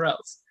that somewhere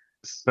else.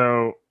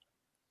 So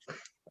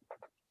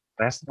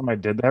last time I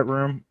did that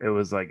room, it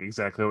was like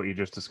exactly what you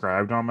just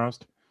described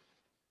almost.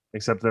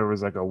 Except there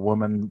was like a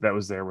woman that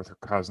was there with her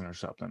cousin or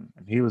something.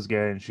 And he was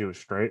gay and she was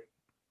straight.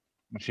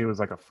 And she was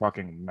like a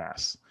fucking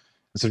mess.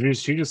 And so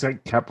she just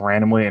like kept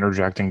randomly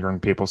interjecting during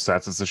people's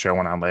sets as the show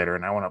went on later.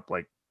 And I went up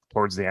like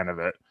towards the end of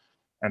it.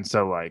 And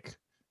so like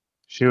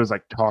she was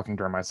like talking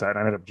during my set. I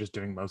ended up just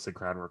doing mostly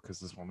crowd work because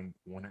this woman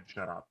wouldn't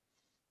shut up.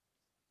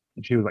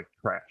 And she was like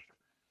trashed.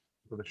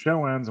 So the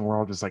show ends and we're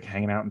all just like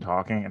hanging out and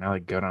talking. And I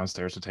like go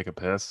downstairs to take a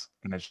piss.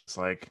 And it's just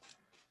like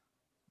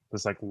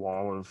this like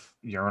wall of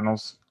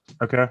urinals.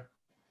 Okay.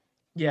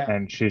 Yeah.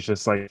 And she's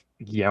just like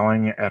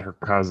yelling at her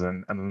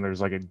cousin. And then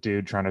there's like a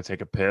dude trying to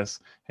take a piss.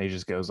 And he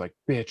just goes like,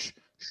 bitch,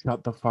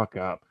 shut the fuck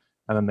up.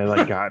 And then they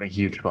like got in a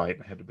huge fight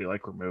and had to be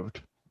like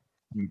removed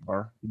from the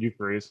bar. Did you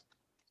freeze?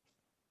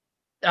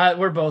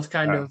 We're both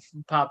kind of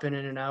popping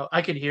in and out.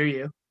 I could hear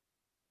you.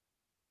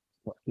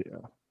 Yeah.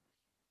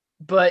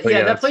 But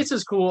yeah, that place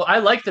is cool. I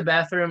like the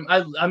bathroom.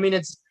 I mean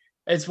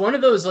it's one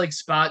of those like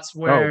spots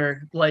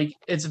where like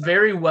it's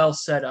very well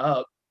set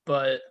up,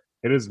 but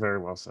it is very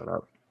well set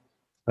up.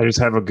 I just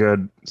have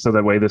so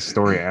that way this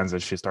story ends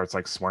as she starts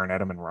like swearing at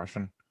him in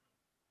Russian.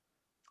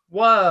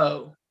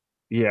 Whoa.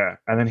 Yeah.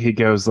 And then he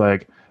goes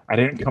like, I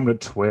didn't come to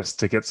Twist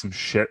to get some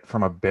shit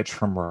from a bitch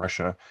from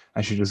Russia.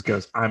 And she just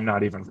goes, I'm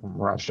not even from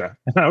Russia.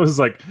 And I was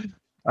like,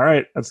 all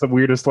right, that's the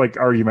weirdest like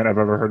argument I've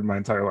ever heard in my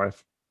entire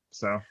life.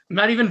 So I'm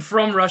not even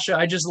from Russia.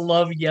 I just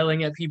love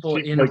yelling at people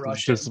in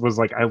Russia. Just was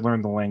like, I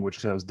learned the language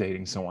because I was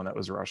dating someone that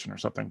was Russian or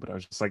something. But I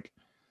was just like,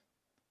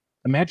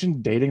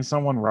 imagine dating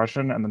someone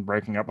Russian and then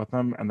breaking up with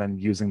them and then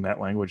using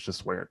that language to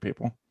swear at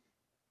people.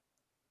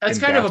 That's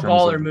kind of a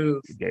baller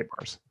move. Gay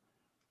bars.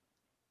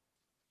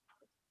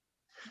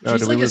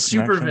 She's like a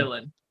super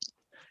villain.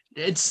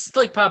 It's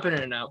like popping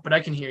in and out, but I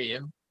can hear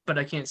you, but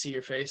I can't see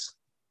your face.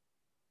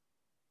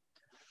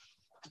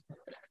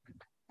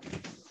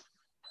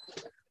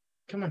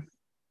 Come on.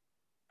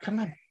 Come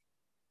on.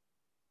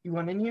 You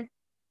want in here?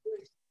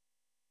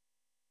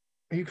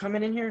 Are you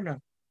coming in here or no?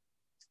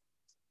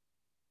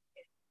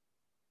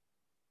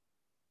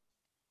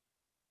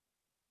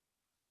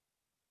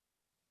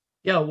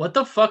 Yo, what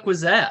the fuck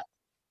was that?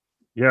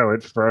 Yo,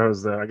 it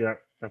froze though. I got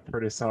a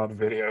pretty solid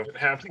video of it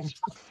happening.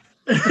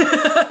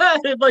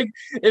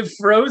 it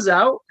froze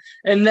out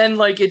and then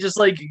like it just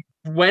like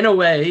went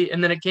away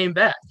and then it came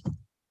back.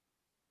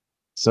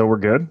 So we're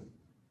good?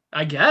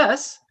 I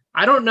guess.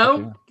 I don't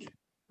know. Okay.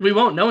 We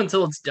won't know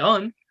until it's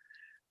done.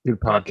 Dude,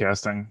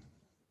 podcasting.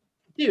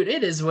 Dude,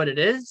 it is what it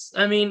is.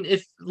 I mean,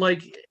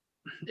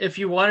 if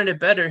you wanted it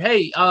better,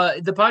 hey,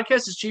 the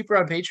podcast is cheaper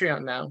on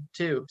Patreon now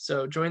too.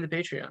 So join the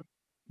Patreon.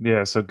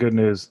 Yeah, so good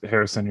news,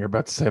 Harrison, you're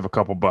about to save a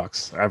couple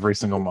bucks every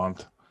single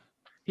month.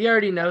 He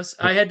already knows.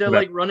 I had to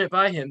like run it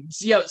by him.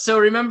 So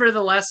remember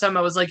the last time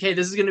I was like, hey,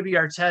 this is going to be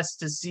our test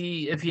to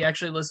see if he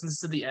actually listens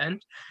to the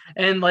end.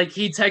 And like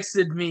he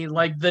texted me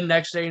like the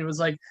next day and was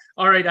like,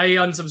 all right, I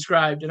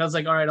unsubscribed. And I was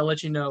like, all right, I'll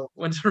let you know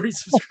when to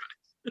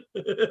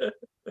resubscribe.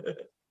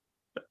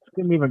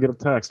 Didn't even get a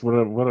text. What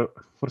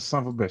a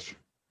son of a bitch.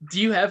 Do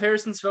you have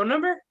Harrison's phone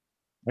number?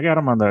 I got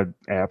him on the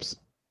apps.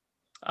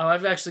 Oh,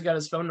 I've actually got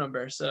his phone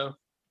number, so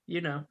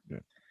you know. Yeah.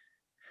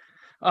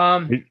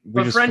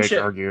 We just friendship,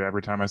 fake argue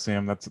every time I see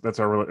him. It's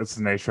the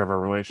nature of our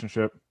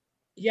relationship.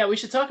 Yeah, we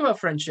should talk about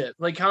friendship,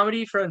 like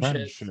comedy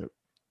friendship.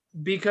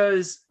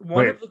 because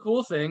one of the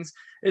cool things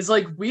is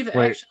like we've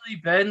actually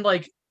been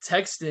like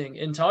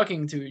texting and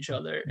talking to each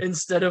other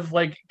instead of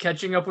like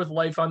catching up with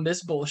life on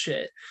this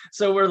bullshit.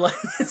 So we're like,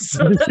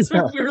 so that's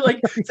what we were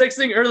like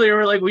texting earlier.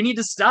 We're like, we need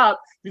to stop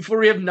before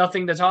we have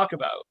nothing to talk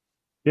about.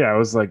 Yeah, I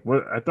was like,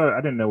 what? I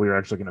didn't know we were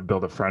actually going to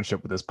build a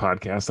friendship with this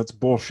podcast. That's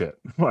bullshit.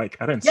 Like,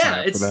 I didn't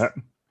sign up for that.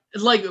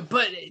 Like,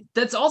 but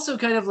that's also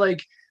kind of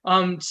like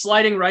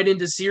sliding right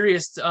into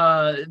serious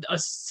a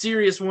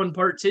serious one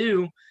part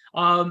two.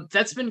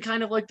 That's been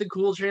kind of like the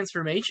cool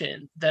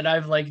transformation that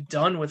I've like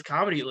done with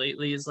comedy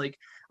lately is like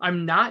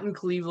I'm not in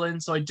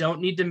Cleveland, so I don't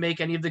need to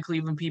make any of the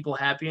Cleveland people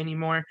happy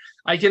anymore.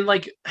 I can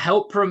like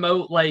help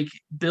promote like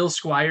Bill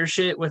Squire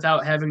shit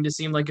without having to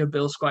seem like a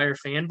Bill Squire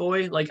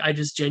fanboy. Like I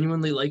just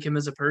genuinely like him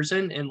as a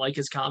person and like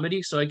his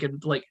comedy, so I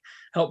could like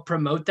help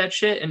promote that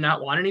shit and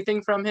not want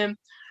anything from him.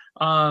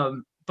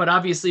 But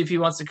obviously, if he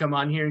wants to come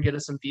on here and get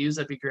us some views,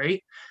 that'd be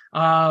great.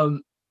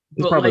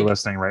 He's probably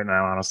listening right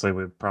now. Honestly,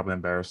 we've probably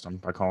embarrassed him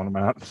by calling him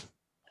out.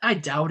 I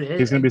doubt it.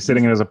 He's going to be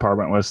sitting in his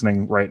apartment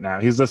listening right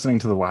now. He's listening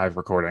to the live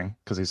recording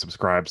because he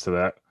subscribes to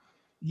that.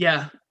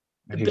 Yeah.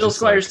 Bill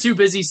Squire's too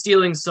busy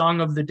stealing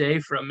Song of the Day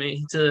from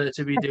me to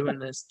be doing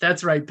this.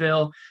 That's right,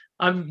 Bill.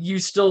 You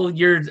stole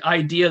your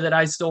idea that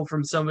I stole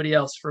from somebody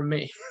else from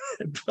me.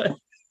 But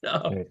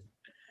no.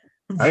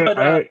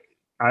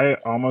 I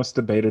almost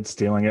debated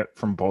stealing it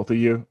from both of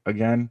you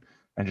again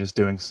and just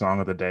doing Song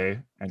of the Day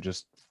and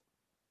just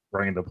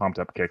bringing the Pumped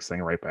Up Kicks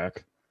thing right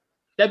back.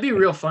 That'd be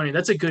real funny.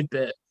 That's a good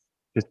bit.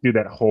 Just do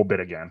that whole bit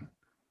again.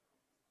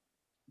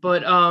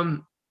 But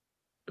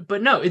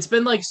no, it's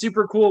been like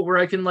super cool where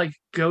I can like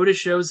go to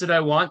shows that I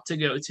want to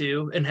go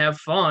to and have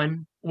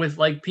fun with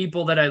like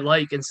people that I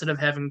like instead of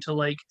having to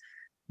like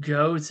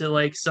go to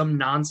like some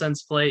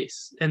nonsense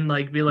place and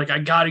like be like, I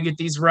got to get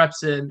these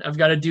reps in. I've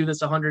got to do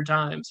this 100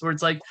 times. Where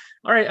it's like,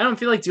 all right, I don't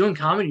feel like doing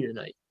comedy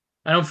tonight.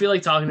 I don't feel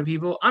like talking to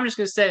people. I'm just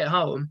gonna stay at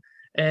home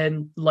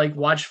and like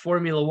watch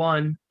Formula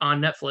One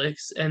on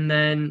Netflix and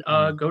then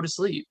go to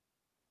sleep.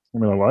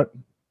 Formula what?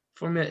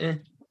 Formula.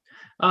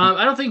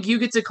 I don't think you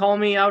get to call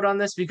me out on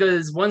this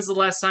because when's the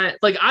last time?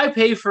 Like I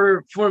pay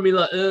for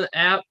Formula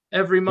app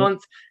every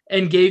month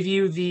and gave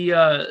you the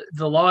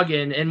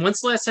login. And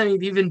when's the last time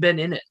you've even been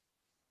in it?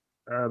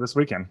 This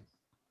weekend.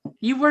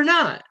 You were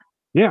not.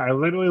 Yeah, I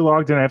literally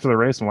logged in after the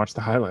race and watched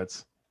the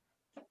highlights.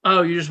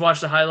 Oh, you just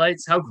watched the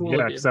highlights? How cool!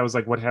 Yeah, because I was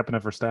like, "What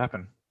happened to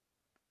Verstappen?"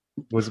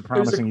 Was a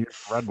promising year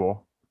for Red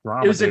Bull.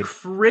 Drama, it was a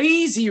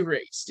crazy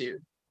race,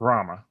 dude.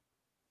 Drama.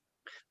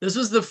 This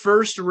was the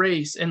first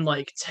race in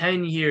like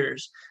 10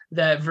 years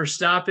that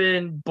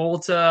Verstappen,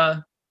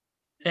 Bolta,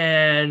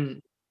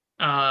 and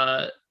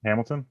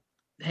Hamilton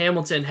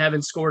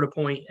haven't scored a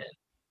point in.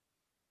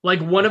 Like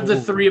one of the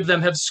three of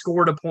them have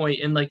scored a point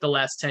in like the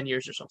last 10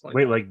 years or something.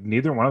 Wait, like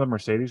neither one of the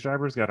Mercedes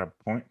drivers got a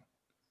point?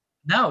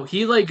 No,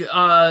 he like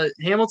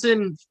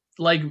Hamilton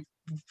like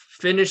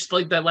finished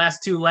like that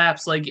last 2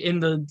 laps like in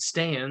the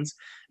stands,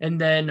 and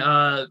then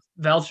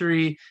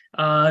Valtteri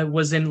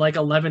was in like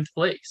 11th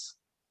place.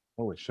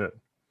 Holy shit.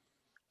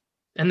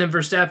 And then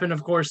Verstappen,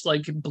 of course,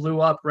 like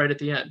blew up right at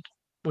the end,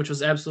 which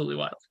was absolutely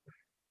wild.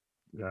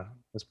 Yeah,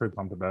 I was pretty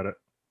pumped about it.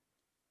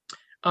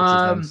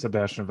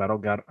 Sebastian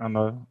Vettel got on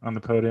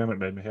the podium. It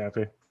made me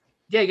happy.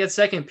 Yeah, he got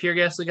second. Pierre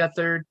Gasly got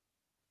third.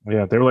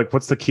 Yeah, they were like,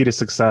 "What's the key to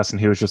success?" And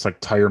he was just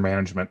like, "Tire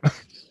management,"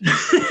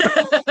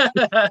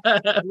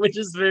 which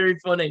is very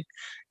funny.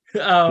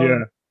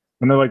 Yeah,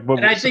 and they're like,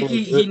 and I think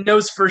he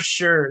knows for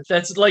sure.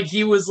 That's like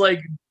he was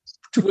like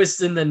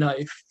twisting the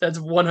knife. That's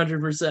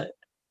 100%.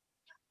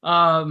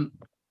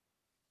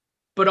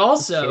 But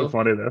also, so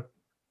funny though.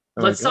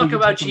 Let's talk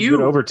about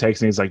you.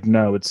 Overtakes, and he's like,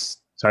 "No, it's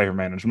tire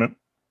management."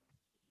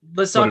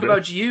 Let's talk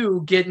about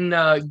you getting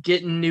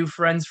new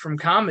friends from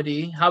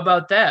comedy. How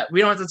about that?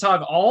 We don't have to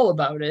talk all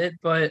about it,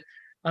 but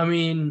I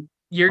mean,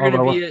 you're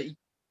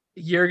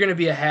gonna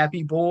be a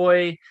happy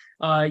boy.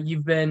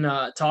 You've been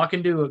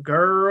talking to a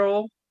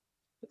girl.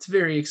 It's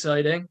very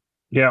exciting.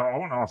 Yeah,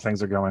 all in all,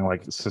 things are going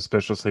like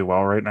suspiciously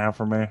well right now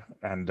for me.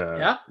 And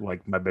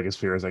like my biggest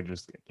fear is I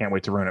just can't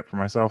wait to ruin it for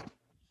myself.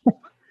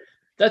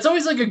 That's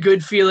always like a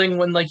good feeling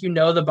when like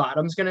the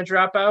bottom's gonna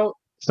drop out.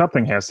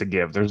 Something has to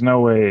give. There's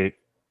no way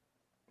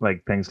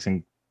like things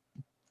can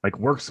like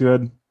work's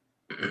good,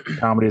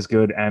 comedy is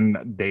good,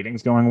 and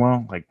dating's going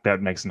well. Like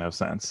that makes no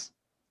sense.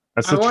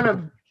 That's I want to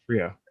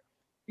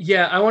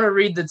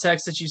read the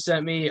text that you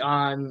sent me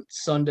on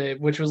Sunday,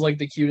 which was like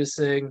the cutest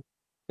thing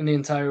in the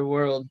entire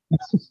world.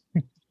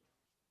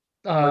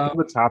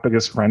 The topic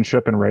is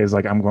friendship, and Ray's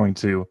like, I'm going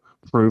to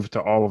prove to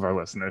all of our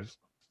listeners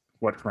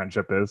what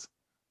friendship is.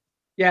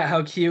 Yeah,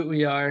 how cute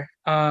we are.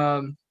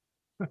 Let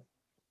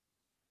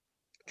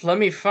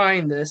me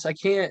find this. I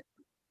can't.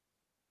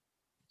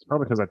 It's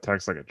probably because I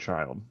text like a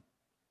child.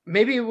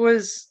 Maybe it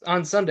was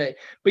on Sunday,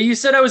 but you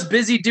said I was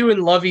busy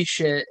doing lovey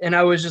shit, and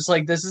I was just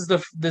like, "This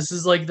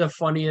is like the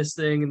funniest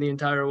thing in the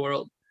entire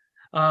world."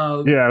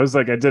 Yeah, I was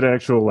like, I did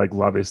actual like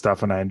lovey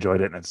stuff, and I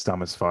enjoyed it, and it's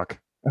dumb as fuck.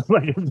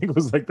 Like I think it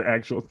was like the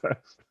actual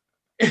text,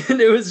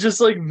 and it was just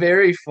like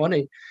very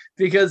funny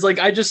because like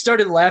I just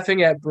started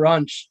laughing at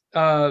brunch.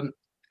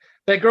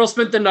 That girl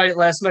spent the night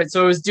last night,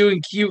 so I was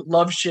doing cute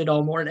love shit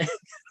all morning.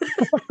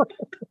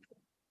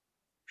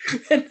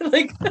 And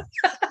like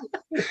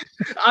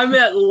I'm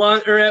at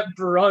lunch or at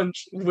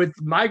brunch with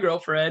my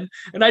girlfriend,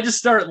 and I just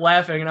start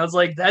laughing, and I was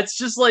like, "That's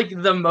just like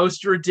the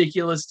most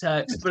ridiculous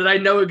text," but I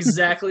know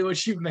exactly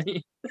what you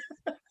mean.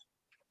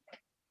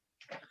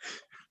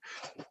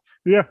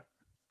 Yeah.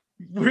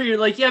 Where you're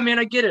like, "Yeah, man,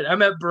 I get it.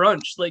 I'm at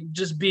brunch, like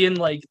just being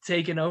like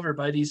taken over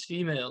by these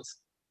females."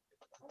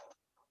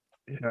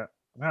 Yeah.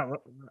 Not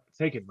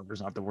taking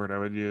is not the word I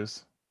would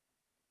use.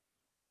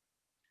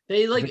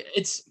 They like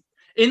it's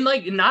in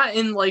like not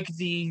in like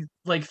the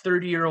like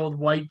 30-year-old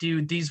white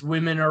dude, these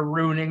women are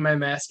ruining my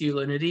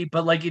masculinity,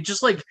 but like it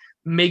just like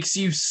makes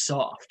you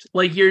soft.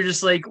 Like you're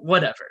just like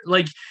whatever.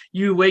 Like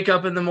you wake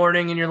up in the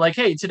morning and you're like,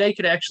 "Hey, today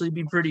could actually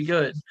be pretty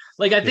good."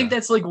 Like I think Yeah.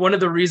 that's like one of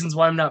the reasons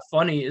why I'm not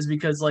funny is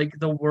because like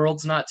the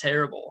world's not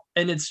terrible.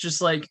 And it's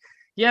just like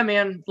yeah,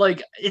 man,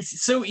 like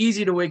it's so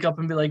easy to wake up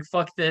and be like,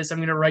 fuck this. I'm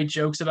going to write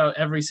jokes about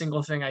every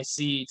single thing I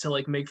see to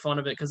like make fun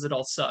of it because it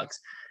all sucks.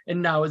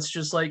 And now it's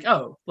just like,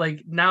 oh,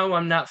 like now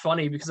I'm not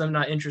funny because I'm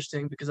not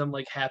interesting because I'm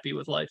like happy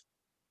with life.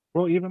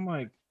 Well, even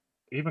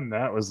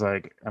that was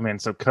like, I mean,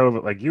 so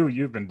COVID, like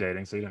you've been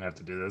dating, so you didn't have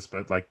to do this,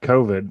 but like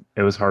COVID,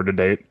 it was hard to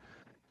date.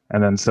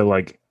 And then so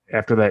like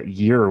after that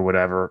year or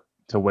whatever,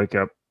 to wake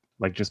up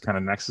like just kind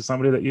of next to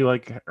somebody that you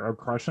like are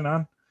crushing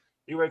on,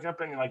 you wake up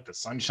and like the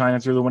sun shining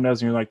through the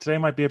windows, and you're like, today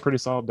might be a pretty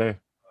solid day,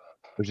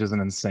 which is an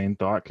insane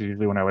thought. Because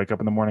usually when I wake up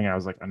in the morning, I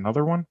was like,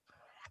 another one.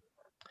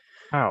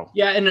 How?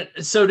 Yeah, and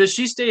so does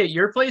she stay at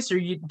your place or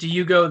do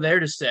you go there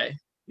to stay?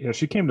 Yeah,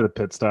 she came to the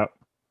pit stop.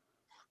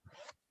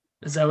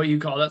 Is that what you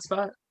call that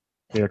spot?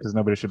 Yeah, because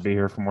nobody should be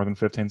here for more than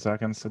 15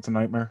 seconds. It's a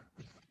nightmare.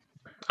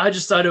 I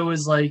just thought it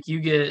was like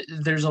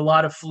there's a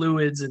lot of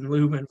fluids and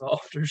lube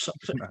involved or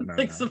something. No,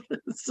 Like no.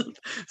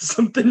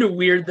 something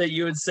weird that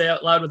you would say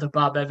out loud with a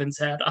Bob Evans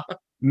hat on.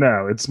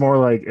 No, it's more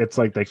like it's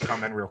like they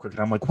come in real quick,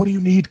 and I'm like, "What do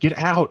you need? Get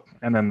out!"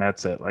 And then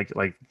that's it, like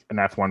an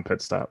F1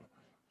 pit stop.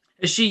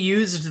 Has she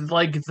used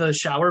like the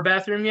shower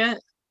bathroom yet?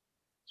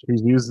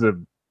 She's used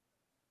the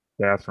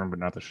bathroom, but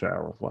not the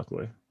shower.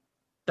 Luckily,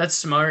 That's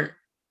smart.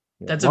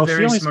 yeah. That's a Well, she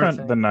very only smart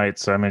spent the thing. night,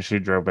 so I mean, she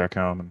drove back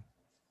home and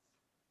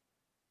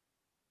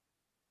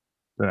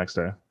the next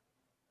day.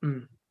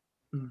 Mm,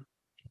 mm.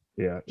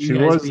 Yeah, You she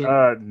guys was being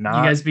you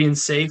not. guys being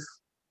safe.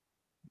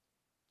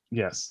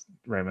 Yes,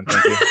 Raymond,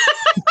 thank you.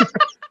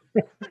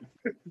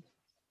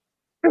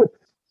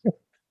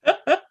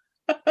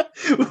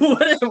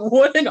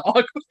 What an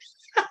awkward.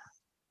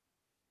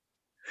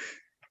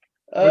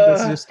 But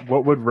that's just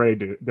what would Ray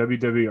do?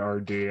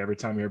 WWRD every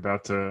time you're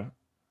about to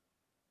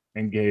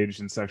engage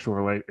in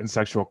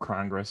sexual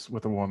congress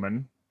with a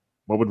woman.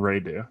 What would Ray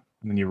do?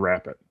 And then you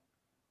wrap it,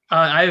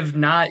 I have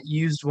not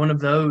used one of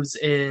those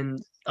in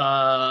the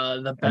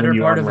and then better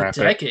you part of a unwrap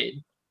it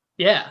decade.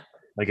 Yeah.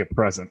 like a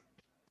present.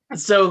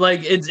 So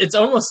like it's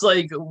almost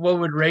like what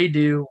would Ray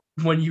do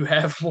when you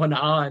have one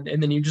on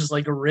and then you just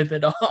like rip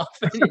it off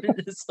and you're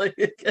just like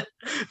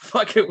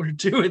fuck it, we're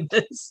doing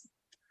this.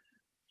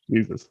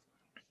 Jesus.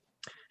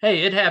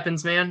 Hey, it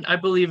happens, man. I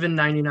believe in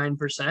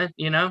 99%,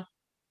 you know?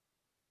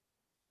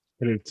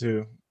 I do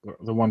too.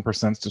 The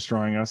 1%'s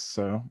destroying us,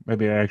 so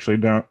maybe I actually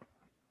don't.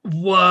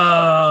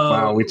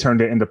 Wow, Whoa. we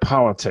turned it into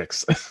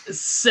politics.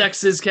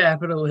 Sex is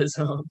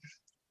capitalism.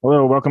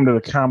 Hello, welcome to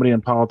the Comedy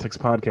and Politics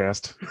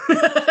Podcast.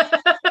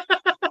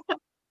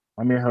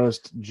 I'm your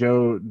host,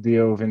 Joe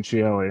Dio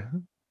Vincielli.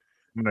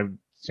 I'm gonna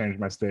change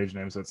my stage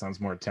name so it sounds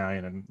more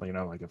Italian and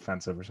like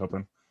offensive or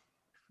something.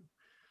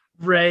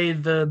 Ray,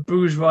 the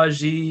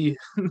bourgeoisie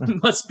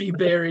must be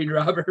buried,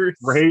 Roberts.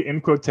 Ray, in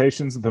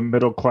quotations, the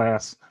middle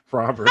class,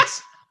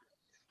 Roberts.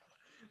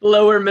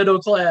 Lower middle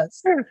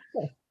class.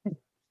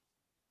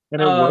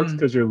 And it works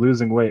because you're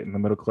losing weight and the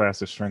middle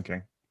class is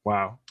shrinking.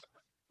 Wow.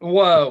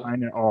 Whoa.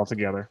 Tying it all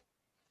together.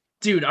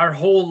 Dude, our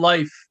whole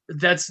life,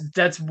 that's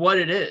what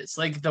it is.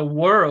 Like the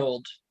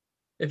world,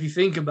 if you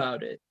think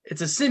about it,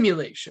 it's a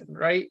simulation,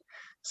 right?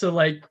 So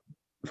like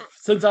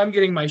since I'm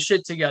getting my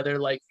shit together,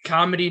 like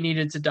comedy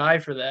needed to die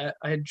for that.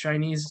 I had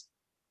Chinese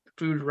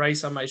food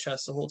rice on my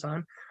chest the whole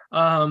time.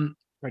 I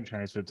had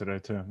Chinese food today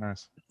too.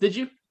 Nice. Did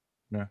you?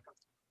 Yeah.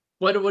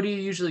 What do you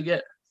usually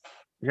get?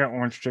 I got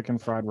orange chicken,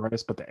 fried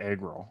rice, but the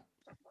egg roll.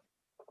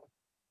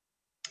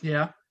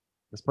 Yeah.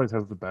 This place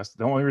has the best.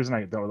 The only reason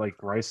I don't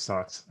like rice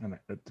sucks and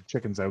the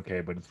chicken's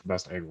okay, but it's the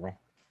best egg roll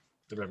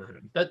I've ever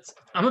had.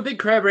 I'm a big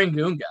crab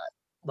rangoon guy.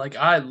 Like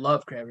I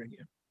love crab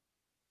rangoon.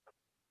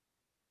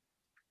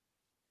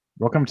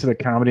 Welcome to the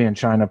Comedy in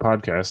China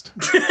podcast.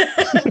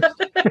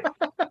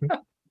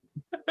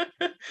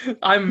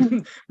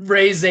 I'm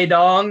Ray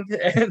Zedong,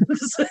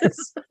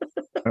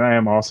 and I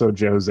am also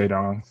Joe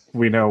Zedong.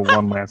 We know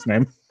one last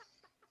name.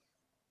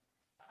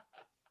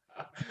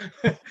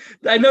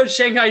 I know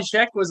Shanghai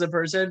Shek was a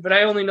person, but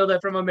I only know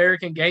that from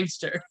American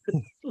Gangster.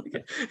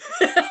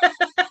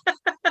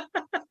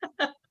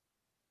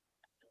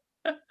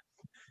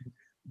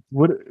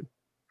 What?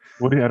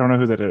 I don't know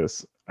who that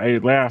is. I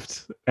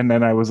laughed, and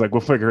then I was like,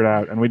 "We'll figure it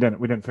out," and we didn't.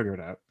 We didn't figure it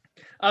out.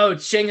 Oh,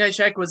 Chiang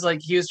Kai-shek was like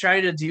he was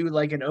trying to do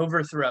like an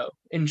overthrow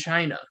in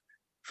China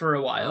for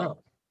a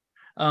while.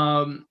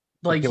 Oh,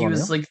 Like he Shaquille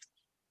was O'Neal,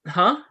 like,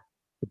 huh?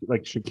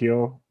 like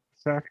Shaquille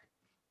Shaq.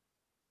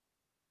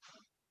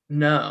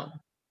 No.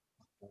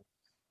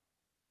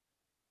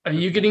 Are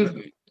you That's it.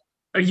 getting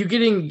are you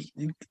getting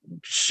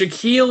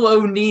Shaquille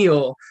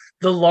O'Neal,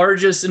 the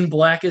largest and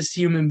blackest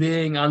human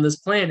being on this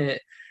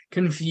planet,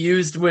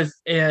 confused with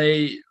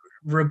a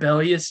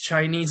rebellious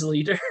Chinese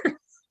leader?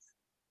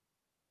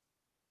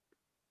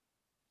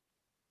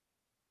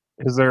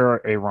 Is there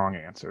a wrong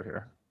answer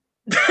here?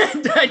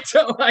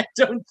 I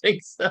don't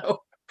think so.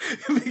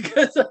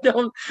 Because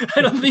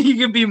I don't think you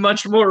can be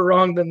much more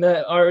wrong than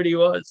that already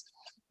was.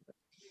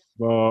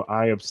 Well,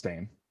 I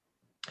abstain.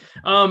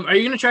 Are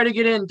you gonna try to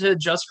get into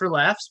Just for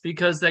Laughs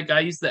because that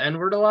guy used the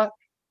N-word a lot?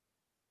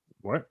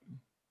 What?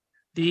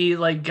 The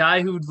like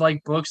guy who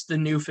like books the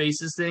new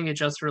faces thing at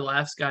Just for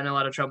Laughs got in a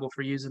lot of trouble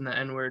for using the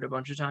N-word a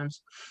bunch of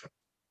times.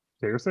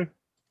 Seriously?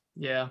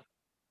 Yeah.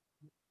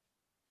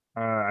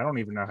 I don't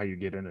even know how you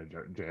get into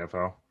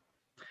JFL.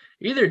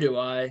 Either do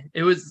I.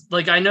 It was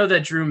like I know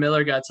that Drew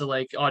Miller got to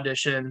like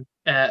audition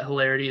at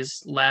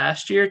Hilarities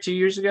last year, 2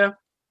 years ago.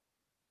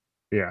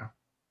 Yeah.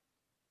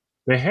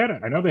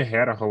 I know they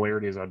had a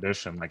Hilarities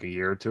audition like a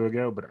year or two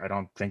ago, but I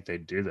don't think they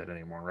do that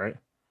anymore, right?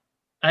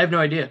 I have no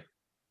idea.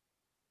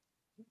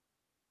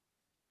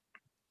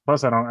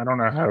 Plus, I don't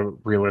know how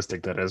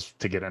realistic that is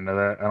to get into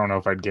that. I don't know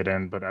if I'd get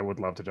in, but I would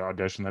love to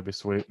audition. That'd be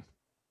sweet.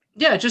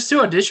 Yeah, just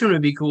to audition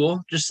would be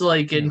cool, just to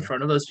like get in Yeah.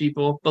 front of those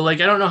people. But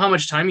like I don't know how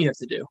much time you have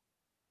to do.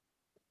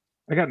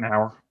 I got an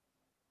hour.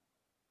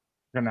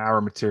 I got an hour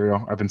of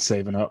material. I've been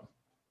saving up.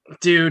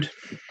 Dude,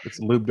 It's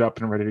lubed up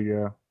and ready to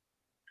go.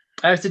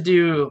 I have to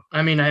do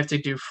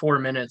 4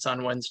 minutes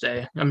on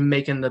Wednesday. I'm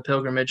making the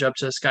pilgrimage up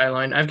to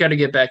Skyline. I've got to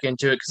get back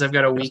into it because I've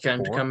got a Just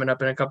weekend four? coming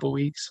up in a couple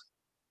weeks.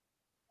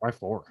 Why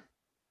four?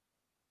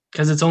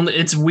 Because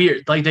it's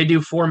weird. Like they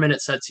do 4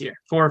 minute sets here,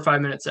 4 or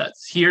 5 minute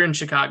sets here in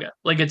Chicago.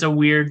 Like it's a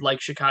weird like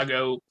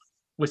Chicago,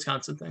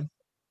 Wisconsin thing.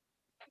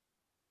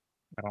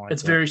 I don't like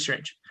It's that. very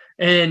strange.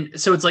 And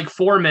so it's like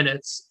 4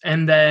 minutes,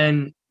 and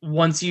then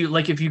once you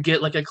like if you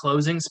get like a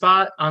closing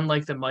spot on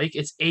like the mic,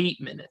 it's 8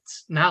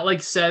 minutes. Not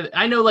like seven.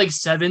 I know like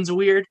seven's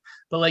weird,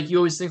 but like you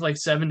always think like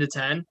 7 to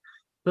 10. I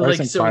But was like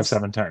saying so 5, it's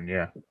 7, 10.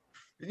 Yeah.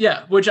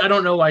 yeah, which I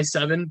don't know why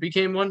seven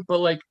became one, but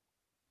like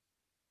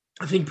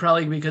I think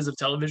probably because of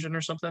television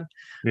or something.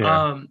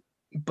 Yeah. Um,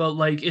 but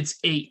like it's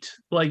eight.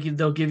 Like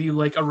they'll give you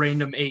like a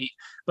random eight,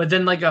 but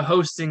then like a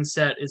hosting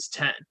set is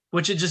 10,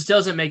 which it just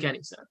doesn't make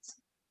any sense.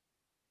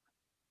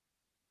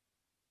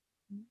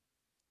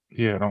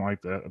 Yeah, I don't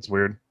like that. It's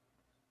weird.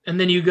 And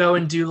then you go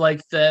and do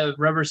like the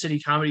Rubber City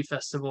Comedy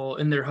Festival,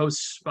 and their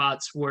host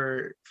spots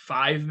were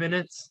 5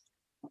 minutes,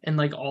 and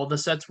like all the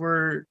sets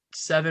were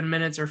 7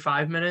 minutes or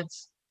 5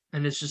 minutes,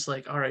 and it's just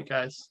like, all right,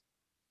 guys,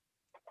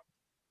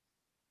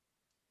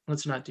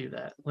 let's not do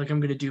that. Like I'm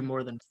gonna do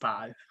more than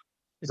five.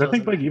 It 'Cause I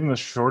think doesn't like matter. even the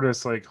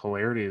shortest like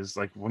hilarity is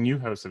like when you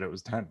hosted it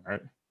was 10,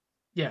 right?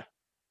 Yeah.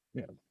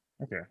 Yeah.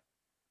 Okay.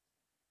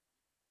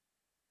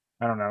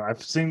 I don't know.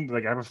 I've seen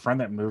like I have a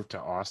friend that moved to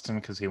Austin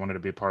because he wanted to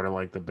be part of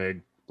like the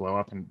big blow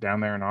up and down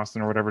there in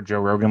Austin or whatever, Joe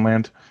Rogan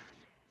land.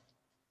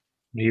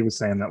 He was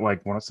saying that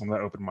like one of some of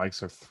the open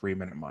mics are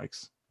 3-minute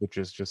mics, which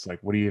is just like,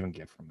 what do you even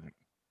get from it?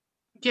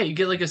 Yeah, you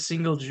get like a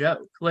single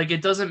joke. Like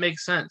it doesn't make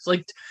sense.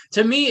 Like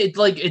to me,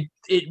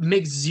 it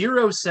makes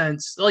zero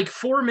sense. Like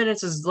 4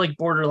 minutes is like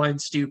borderline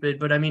stupid,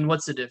 but I mean,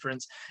 what's the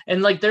difference?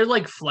 And like they're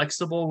like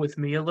flexible with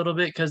me a little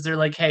bit because they're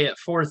like, hey, at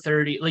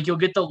 4:30, like you'll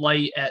get the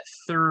light at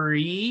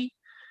 3,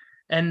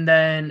 and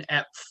then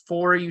at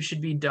 4 you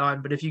should be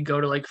done. But if you go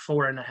to like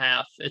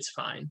 4.5, it's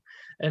fine.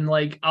 And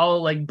like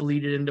I'll like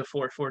bleed it into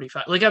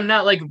 4:45. Like I'm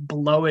not like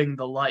blowing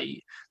the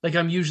light. Like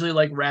I'm usually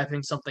like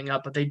wrapping something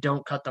up, but they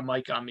don't cut the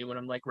mic on me when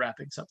I'm like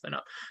wrapping something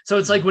up. So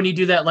it's like when you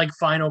do that like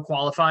final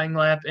qualifying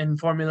lap in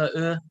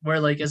Formula where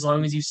like as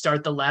long as you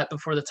start the lap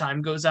before the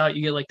time goes out,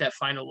 you get like that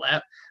final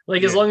lap.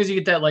 Like as Yeah. long as you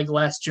get that like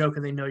last joke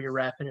and they know you're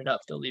wrapping it up,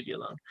 they'll leave you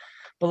alone.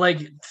 But like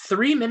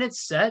 3 minute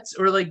sets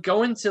or like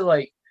going to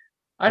like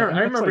I And that's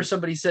remember like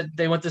somebody said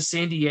they went to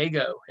San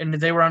Diego and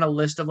they were on a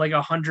list of like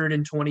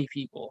 120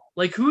 people.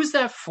 Like who's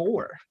that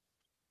for?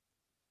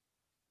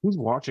 who's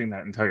watching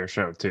that entire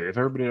show too? If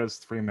everybody does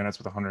 3 minutes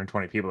with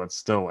 120 people, that's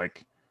still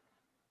like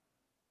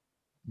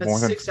That's more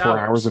than 4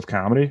 hours 6 hours. of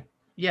comedy.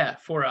 Yeah,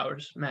 4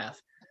 hours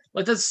math.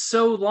 Like that's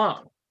so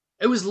long.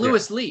 It was Yeah.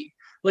 Lewis Lee.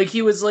 Like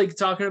he was like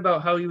talking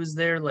about how he was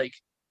there like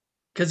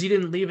because he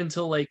didn't leave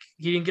until like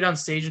he didn't get on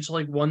stage until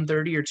like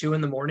 1:30 or 2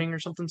 in the morning or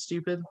something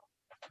stupid.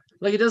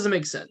 Like it doesn't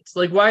make sense.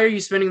 Like why are you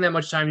spending that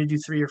much time to do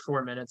 3 or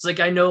 4 minutes? Like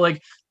I know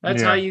like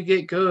that's how Yeah. you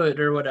get good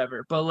or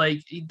whatever, but like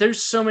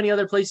there's so many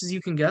other places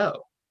you can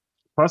go.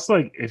 Plus,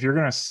 like, if you're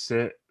gonna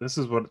sit, this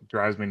is what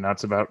drives me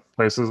nuts about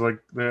places like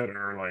that,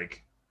 or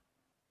like,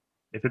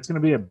 if it's gonna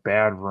be a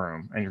bad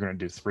room and you're gonna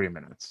do 3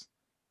 minutes,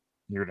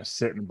 you're gonna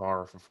sit in a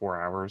bar for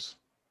 4 hours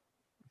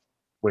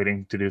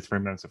waiting to do 3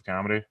 minutes of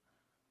comedy.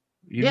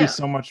 You'd be Yeah.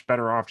 so much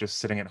better off just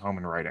sitting at home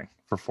and writing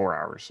for 4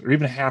 hours, or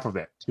even half of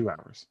that, 2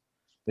 hours.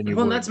 than you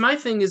Well, would. that's my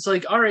thing is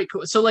like, all right,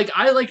 cool. So like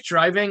I like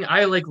driving.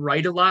 I like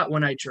write a lot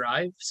when I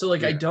drive. So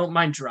like I Yeah. don't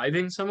mind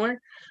driving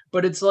somewhere,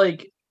 but it's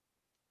like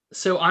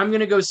so I'm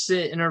gonna go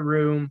sit in a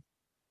room.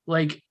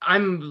 Like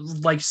I'm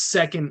like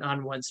second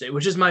on Wednesday,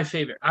 which is my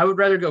favorite. I would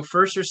rather go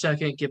first or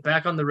second, get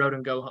back on the road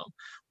and go home.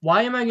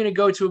 Why am I gonna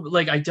go to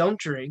like I don't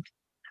drink.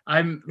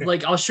 I'm Yeah.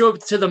 like I'll show up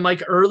to the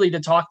mic early to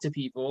talk to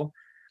people.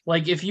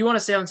 Like if you want to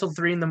stay out until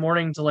 3 in the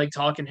morning to like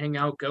talk and hang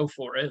out, go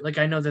for it. Like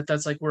I know that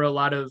that's like where a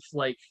lot of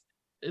like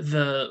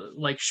the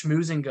like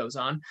schmoozing goes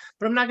on,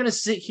 but I'm not gonna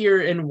sit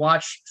here and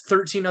watch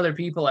 13 other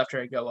people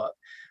after I go up.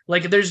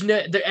 Like there's no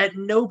at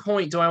no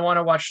point do I want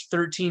to watch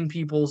 13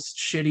 people's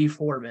shitty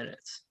 4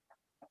 minutes.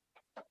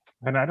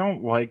 And I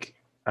don't like.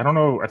 I don't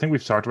know. I think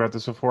we've talked about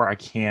this before. I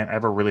can't. I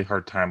have a really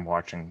hard time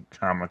watching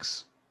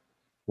comics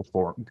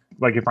before.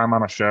 Like if I'm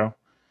on a show,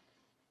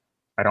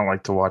 I don't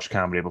like to watch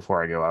comedy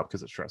before I go out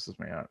because it stresses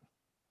me out.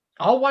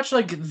 I'll watch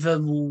like the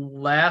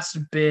last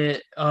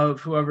bit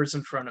of whoever's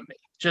in front of me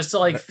just to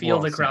like feel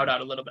Well, the crowd same.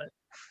 out a little bit.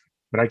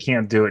 But I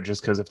can't do it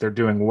just because if they're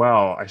doing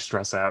well, I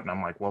stress out and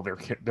I'm like, well,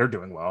 they're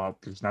doing well.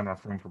 There's not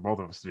enough room for both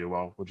of us to do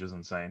well, which is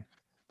insane.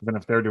 But then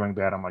if they're doing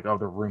bad, I'm like, oh,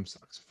 their room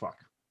sucks. Fuck.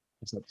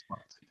 It's that spot.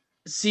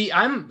 See,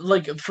 I'm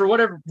like for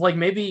whatever like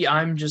maybe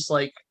I'm just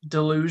like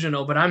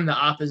delusional, but I'm the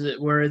opposite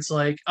where it's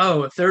like,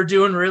 oh, if they're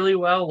doing really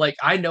well, like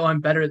I know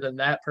I'm better than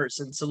that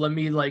person. So let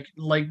me like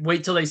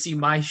wait till they see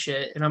my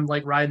shit and I'm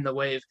like riding the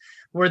wave.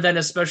 Where then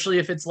especially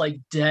if it's like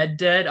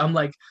dead, I'm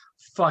like,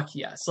 fuck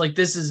yes. Like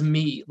this is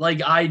me.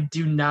 Like I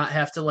do not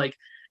have to like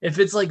if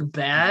it's like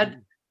bad,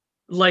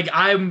 like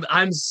I'm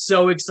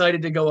so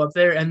excited to go up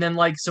there and then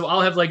like so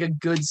I'll have like a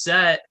good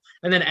set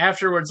and then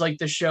afterwards like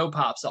the show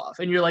pops off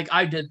and you're like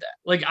I did that.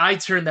 Like I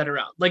turned that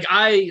around. Like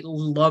I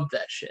love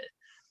that shit.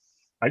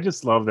 I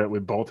just love that we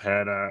both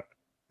had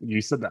you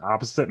said the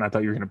opposite, and I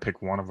thought you were gonna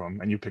pick one of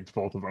them, and you picked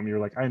both of them. You're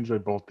like, I enjoy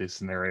both these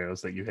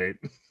scenarios that you hate.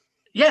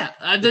 Yeah,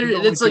 There's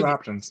only it's two like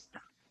options.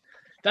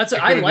 that's I I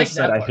could have like just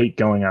said that I part. hate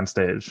going on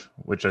stage,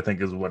 which I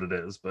think is what it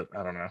is, but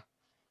I don't know.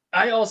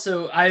 I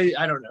also I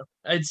don't know.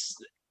 It's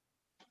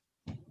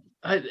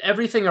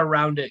everything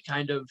around it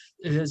kind of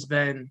has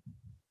been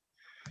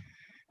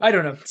I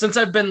don't know. Since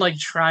I've been like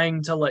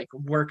trying to like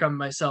work on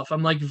myself,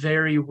 I'm like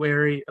very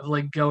wary of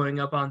like going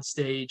up on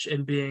stage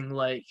and being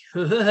like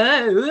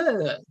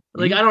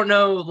like I don't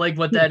know like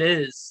what that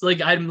is.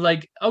 Like I'm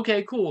like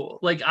okay, cool.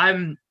 Like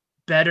I'm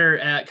better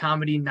at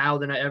comedy now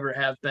than I ever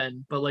have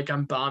been, but like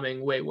I'm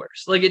bombing way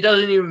worse. Like it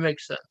doesn't even make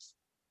sense.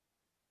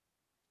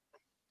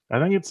 I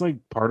think it's like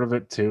part of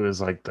it too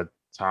is like the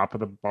top of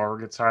the bar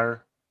gets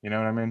higher. You know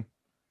what I mean?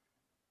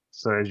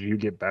 So as you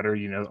get better,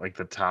 you know, like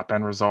the top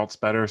end results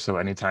better. So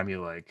anytime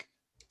you like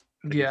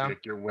if Yeah.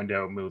 like your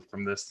window moved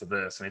from this to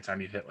this,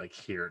 anytime you hit like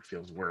here, it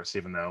feels worse,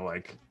 even though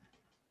like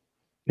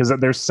because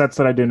there's sets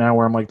that I do now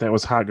where I'm like that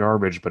was hot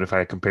garbage, but if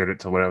I compared it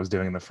to what I was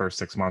doing in the first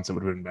 6 months, it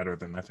would have been better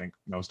than I think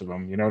most of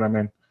them. You know what I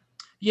mean?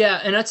 Yeah,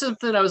 and that's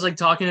something I was like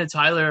talking to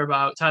Tyler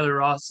about, Tyler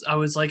Ross. I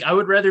was like, I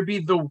would rather be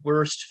the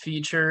worst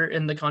feature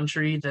in the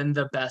country than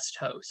the best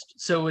host.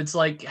 So it's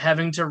like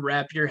having to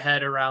wrap your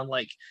head around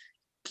like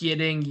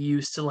getting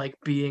used to like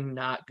being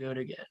not good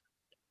again.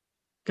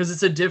 Because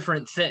it's a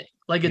different thing.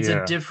 Like it's a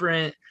Yeah.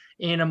 different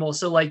animal.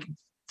 So like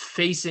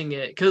facing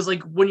it, because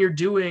like when you're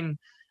doing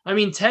I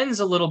mean,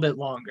 10's a little bit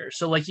longer.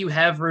 So like you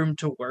have room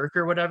to work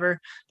or whatever.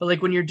 But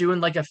like when you're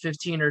doing like a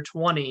 15 or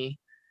 20,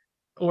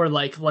 or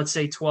like let's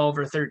say 12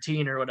 or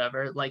 13 or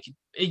whatever like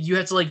you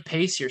have to like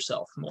pace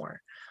yourself more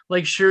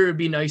like sure it'd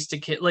be nice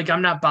to like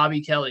I'm not Bobby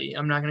Kelly,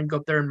 I'm not going to go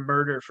up there and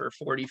murder for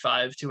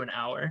 45 to an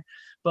hour,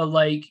 but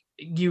like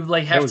you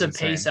like That have was to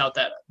pace insane. out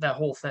that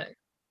whole thing.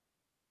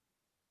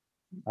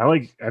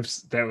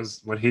 That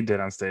was what he did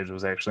on stage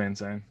was actually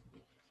insane.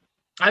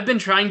 I've been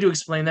trying to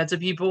explain that to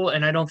people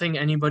and I don't think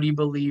anybody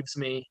believes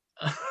me.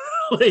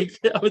 Like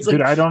I was Dude,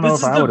 like I don't know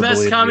this if is I the would have best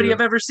believed comedy you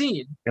I've ever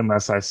seen.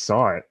 unless I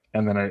saw it.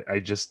 And then I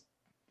just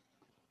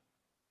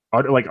I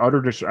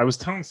was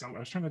telling I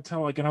was trying to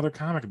tell like another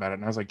comic about it,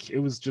 and I was like, it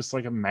was just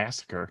like a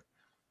massacre.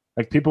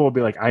 Like people will be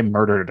like, I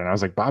murdered, and I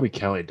was like, Bobby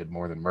Kelly did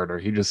more than murder.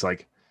 He just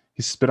like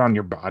he spit on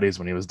your bodies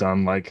when he was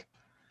done. Like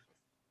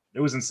it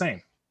was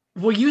insane.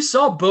 Well, you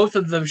saw both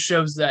of those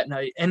shows that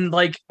night, and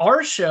like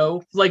our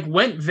show, like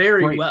went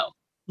very Great. well.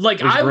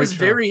 Like It was a I great was show.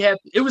 very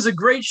happy. It was a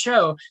great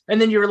show,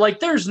 and then you were like,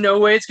 "There's no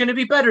way it's going to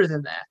be better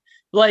than that."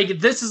 Like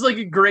this is like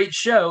a great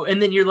show,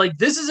 and then you're like,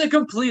 "This is a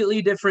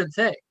completely different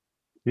thing."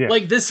 Yeah.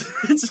 Like this,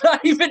 it's not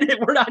even.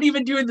 We're not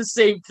even doing the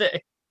same thing.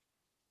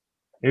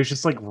 It was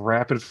just like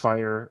rapid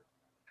fire,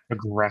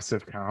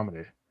 aggressive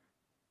comedy.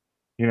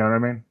 You know what I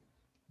mean?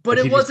 But Like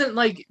it he just wasn't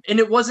like, and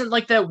it wasn't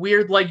like that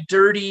weird, like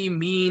dirty,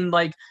 mean.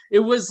 Like it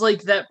was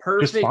like that just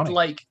perfect. funny.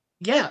 Like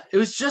yeah, it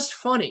was just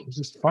funny. It was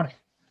just funny.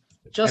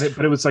 Just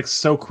But it was like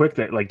so quick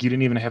that like you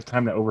didn't even have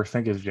time to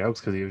overthink his jokes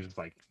because he was just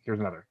like, here's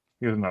another.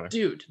 Here's another.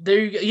 Dude, there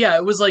you go. Yeah,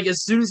 it was like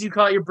as soon as you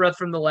caught your breath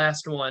from the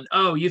last one,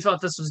 oh, you thought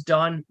this was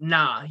done?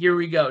 Nah, here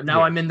we go. Now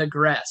Yeah. I'm in the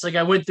grass. Like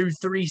I went through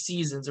 3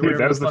 seasons or Dude,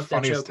 whatever that was the the fuck that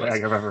funniest joke was.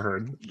 tag I've ever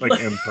heard. Like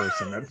in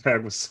person. That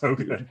tag was so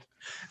good.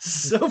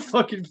 So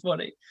fucking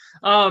funny.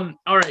 All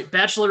right,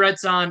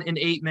 Bachelorette's on in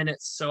 8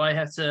 minutes, so I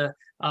have to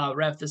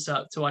wrap this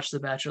up to watch The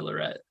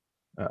Bachelorette.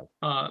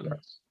 Oh,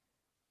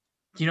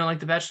 You don't like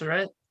The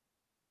Bachelorette?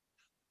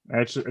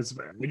 actually,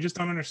 we just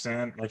don't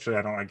understand. Actually,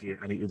 I don't like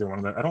either one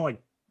of them. I don't like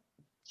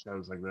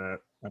shows like that.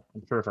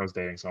 I'm sure if I was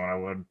dating someone, I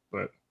would,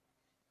 but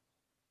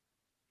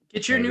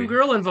Get your new maybe.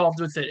 girl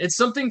involved with it. It's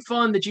something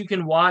fun that you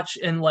can watch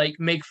and like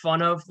make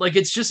fun of. Like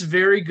it's just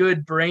very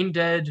good brain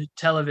dead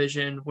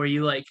television where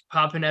you like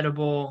pop an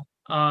edible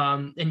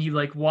and you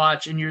like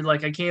watch and you're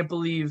like, I can't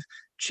believe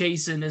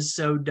Chasen is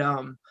so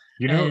dumb.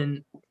 You know,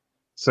 And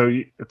so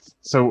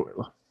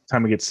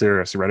time to get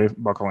serious. You ready?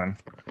 Buckle in.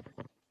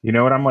 You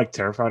know what I'm like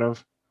terrified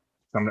of?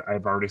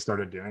 I've already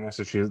started doing this.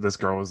 So this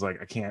girl was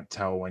like, I can't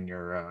tell when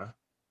you're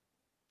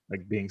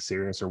like being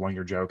serious or when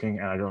you're joking,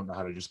 and I don't know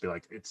how to just be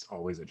like, it's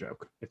always a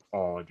joke. It's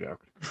all a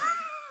joke.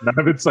 None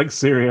of it's like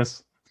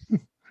serious.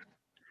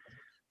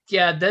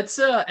 yeah, that's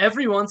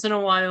every once in a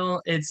while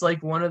it's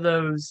like one of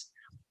those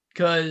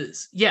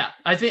because yeah,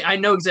 I think I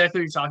know exactly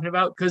what you're talking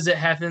about because it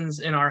happens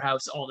in our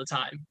house all the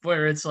time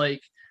where it's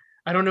like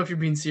I don't know if you're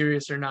being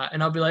serious or not.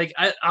 And I'll be like,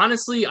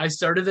 honestly, I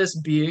started this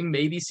being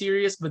maybe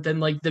serious, but then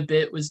like the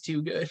bit was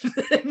too good.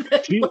 And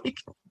then, like,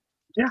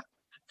 Yeah.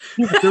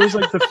 There was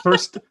like the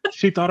first,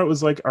 she thought it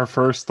was like our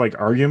first like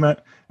argument,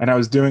 and I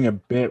was doing a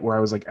bit where I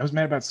was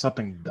mad about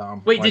something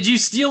dumb. wait, like, did you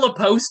steal a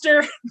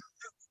poster?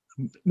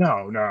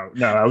 No.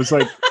 I was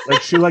like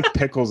she liked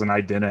pickles and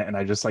I didn't, and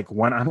I just like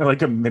went on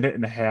like a minute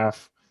and a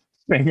half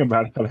thing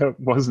about how that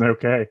wasn't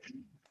okay.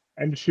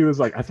 And she was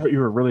like, I thought you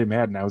were really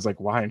mad. And I was like,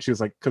 why? And she was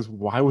like, because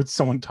why would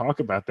someone talk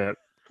about that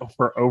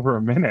for over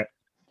a minute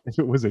if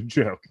it was a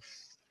joke?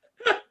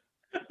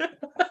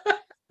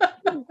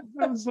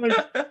 I was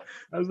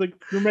like,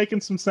 you're making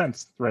some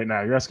sense right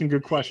now. You're asking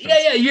good questions.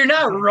 Yeah, you're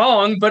not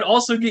wrong, but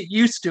also get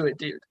used to it,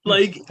 dude.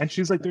 Like, and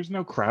she's like, there's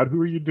no crowd. Who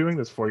are you doing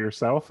this for,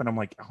 yourself? And I'm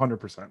like,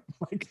 100%.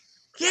 Like,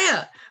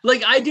 yeah,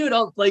 like I do it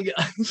all. Like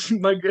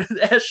my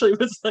Ashley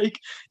was like,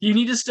 "You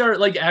need to start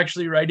like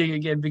actually writing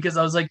again," because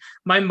I was like,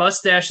 "My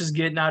mustache is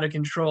getting out of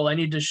control. I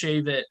need to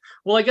shave it."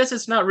 Well, I guess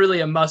it's not really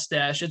a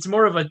mustache; it's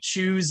more of a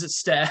choose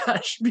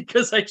stash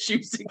because I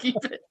choose to keep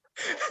it.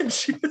 And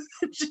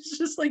she's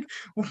just like,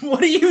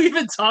 "What are you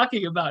even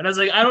talking about?" And I was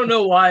like, "I don't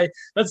know why.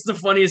 That's the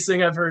funniest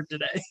thing I've heard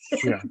today."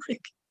 Yeah,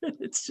 like,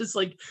 it's just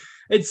like,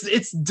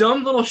 it's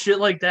dumb little shit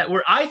like that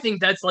where I think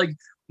that's like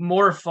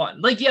more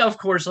fun. Like, yeah, of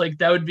course, like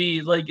that would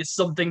be like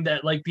something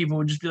that like people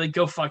would just be like,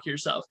 go fuck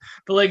yourself.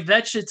 But like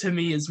that shit to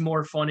me is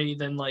more funny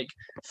than like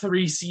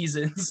 3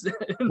 seasons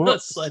in the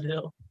Sled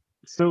Hill.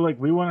 So like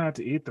we went out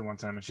to eat the one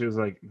time, and she was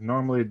like,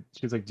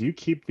 do you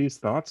keep these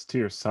thoughts to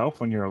yourself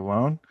when you're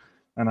alone?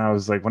 And I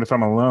was like, what if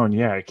I'm alone?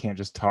 Yeah, I can't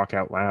just talk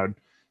out loud.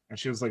 And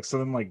she was like, so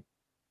then like,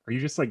 are you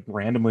just like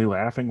randomly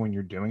laughing when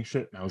you're doing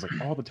shit? And I was like,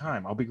 all the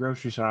time. I'll be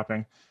grocery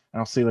shopping and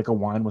I'll see like a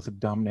wine with a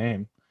dumb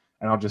name,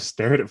 and I'll just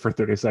stare at it for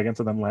 30 seconds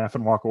and then laugh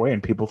and walk away,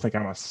 and people think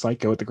I'm a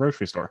psycho at the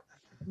grocery store.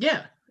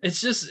 Yeah,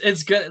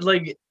 it's good.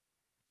 Like,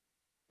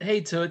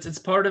 hey, Toots, it's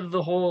part of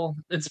the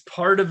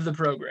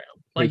program.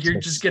 Like,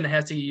 you're just gonna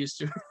have to get used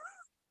to it.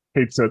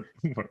 Hey, so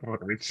what are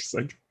we just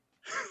like?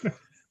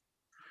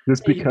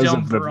 Just because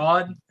dumb of the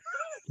broad.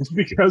 Just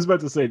because I was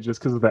about to say, just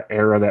because of the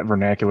era that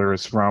vernacular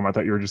is from, I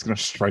thought you were just gonna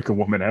strike a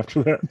woman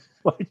after that.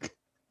 Like,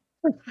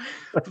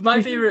 my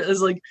favorite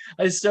is like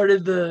I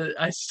started the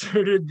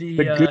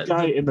good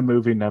guy in the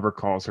movie never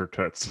calls her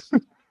toots.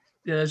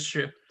 Yeah, that's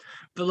true.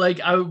 But like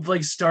I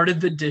like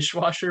started the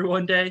dishwasher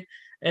one day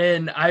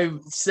and I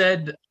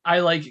said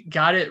I like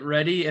got it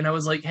ready and I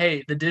was like,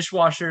 hey, the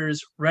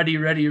dishwasher's ready,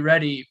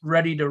 ready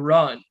to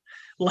run.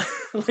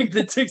 Like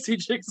the Dixie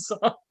Chicks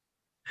song.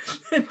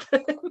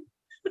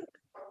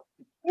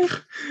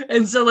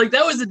 And so like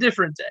that was a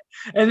different day.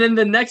 And then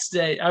the next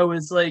day I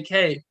was like,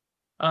 hey,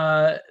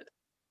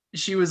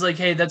 she was like,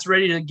 hey, that's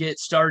ready to get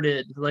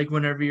started, like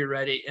whenever you're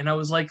ready. And I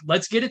was like,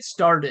 let's get it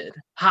started.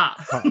 Ha.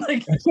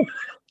 Like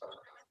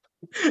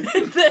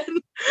and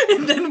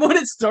then when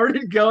it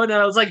started going,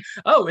 I was like,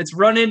 oh, it's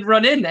run in,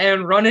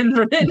 and run in.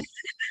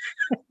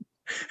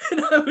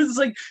 And I was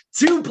like,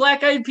 2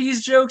 Black Eyed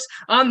Peas jokes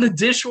on the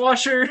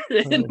dishwasher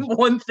and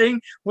one thing.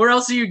 Where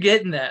else are you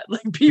getting that?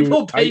 Like,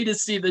 people pay to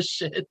see this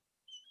shit.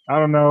 I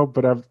don't know,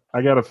 but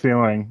I got a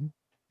feeling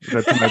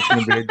that tonight's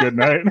gonna be a good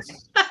night.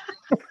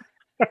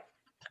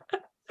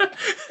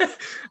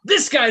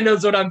 This guy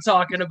knows what I'm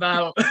talking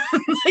about.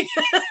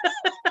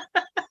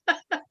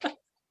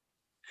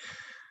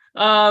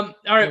 All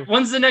right.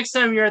 When's the next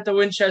time you're at the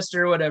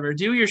Winchester or whatever?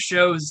 Do your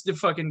shows to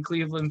fucking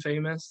Cleveland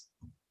famous.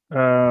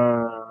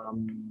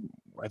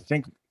 I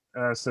think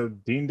so.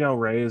 Dean Del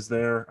Rey is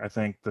there, I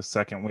think, the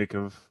second week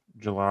of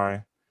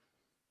July,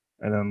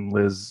 and then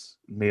Liz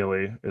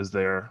Mealy is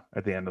there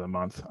at the end of the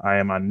month. I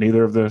am on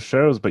neither of those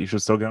shows, but you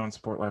should still go and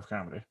support live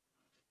comedy.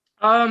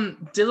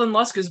 Dylan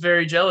Lusk is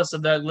very jealous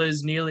of that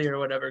Liz Neely or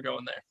whatever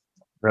going there.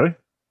 Really?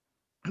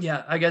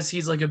 Yeah, I guess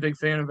he's like a big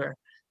fan of her.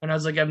 And I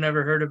was like, I've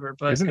never heard of her,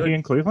 but Isn't he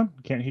in Cleveland?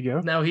 Can't he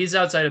go? no, he's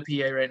outside of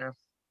PA right now.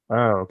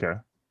 Oh, okay.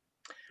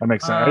 That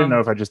makes sense. I didn't know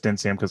Um, if I just didn't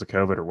see him because of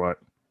COVID or what.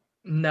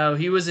 no,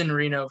 he was in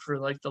Reno for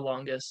like the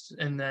longest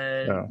and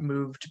then Oh.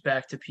 moved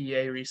back to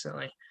PA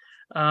recently.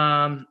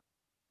 Why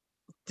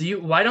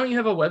don't you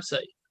have a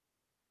website?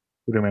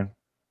 What do you mean?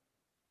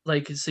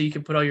 Like so you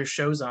can put all your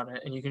shows on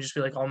it and you can just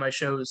be like all my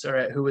shows are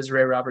at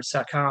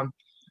whoisrayroberts.com.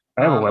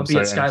 I have a I'll be at website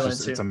and Skyline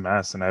too. it's a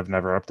mess and I've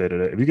never updated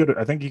it. If you go to,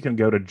 I think you can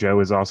go to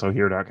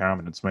joeisalsohere.com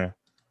and it's me.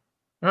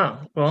 Oh,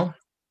 well,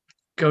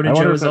 go to I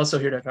wonder if that's-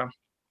 joeisalsohere.com.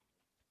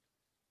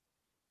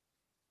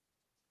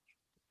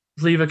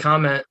 Leave a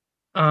comment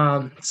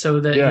so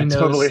that Yeah, he I knows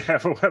totally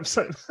have a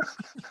website.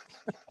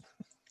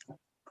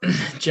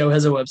 Joe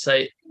has a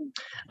website.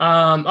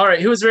 All right,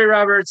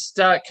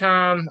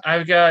 whoisrayroberts.com.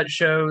 I've got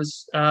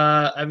shows.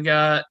 I've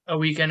got a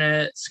weekend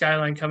at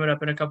Skyline coming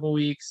up in a couple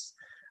weeks.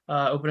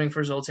 Opening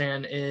for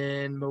Zoltan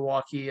in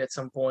Milwaukee at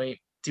some point.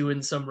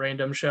 Doing some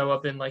random show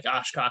up in like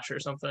Oshkosh or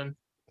something.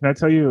 Can I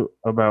tell you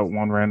about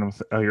one random?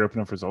 You're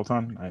opening for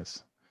Zoltan?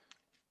 Nice.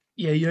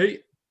 Yeah.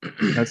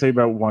 Can I tell you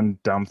about one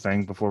dumb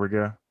thing before we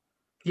go?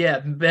 Yeah,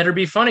 better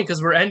be funny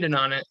because we're ending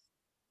on it.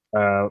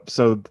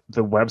 So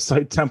the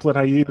website template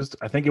I used,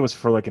 I think it was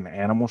for like an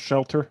animal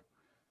shelter,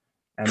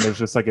 and there's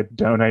just like a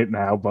donate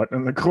now button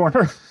in the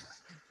corner.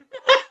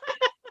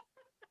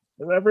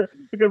 I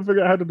couldn't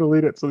figure out how to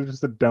delete it, so there's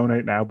just a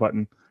donate now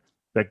button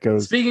that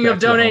goes. Speaking of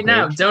donate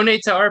now,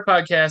 donate to our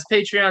podcast,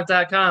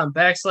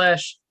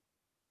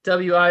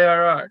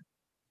 patreon.com/WIRR.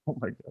 Oh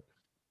my god.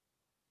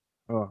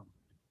 Oh.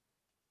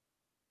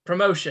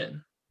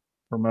 Promotion.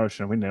 We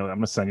nailed it. I'm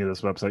gonna send you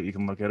this website. You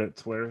can look at it.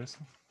 It's hilarious.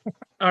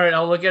 All right,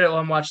 I'll look at it while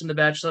I'm watching The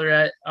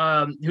Bachelorette.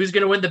 Who's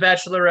gonna win The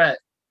Bachelorette?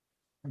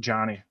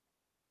 Johnny.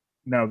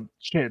 No,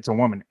 shit, it's a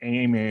woman.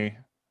 Amy. I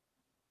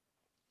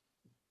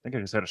think I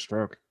just had a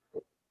stroke.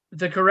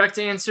 The correct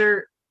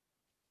answer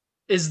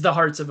is The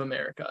Hearts of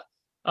America.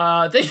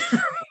 Thank you for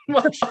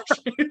watching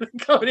the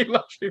Comedy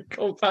Mushroom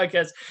Cult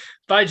podcast.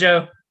 Bye,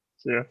 Joe.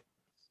 See ya.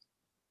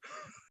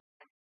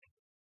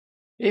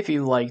 If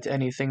you liked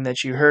anything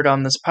that you heard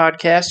on this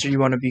podcast or you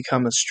want to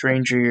become a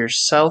stranger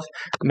yourself,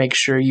 make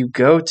sure you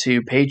go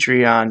to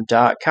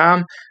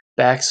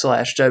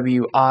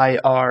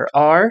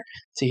patreon.com/WIRR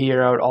to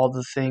hear out all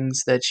the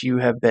things that you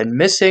have been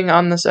missing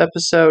on this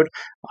episode,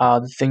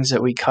 the things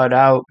that we cut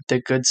out,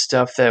 the good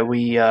stuff that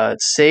we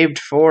saved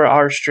for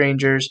our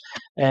strangers,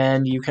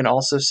 and you can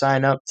also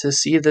sign up to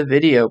see the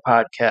video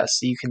podcast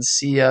so you can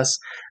see us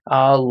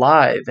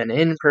live and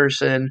in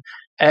person,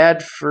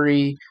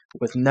 ad-free,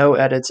 with no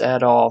edits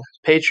at all.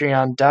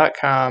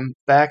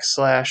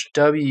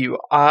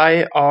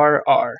 Patreon.com/WIRR.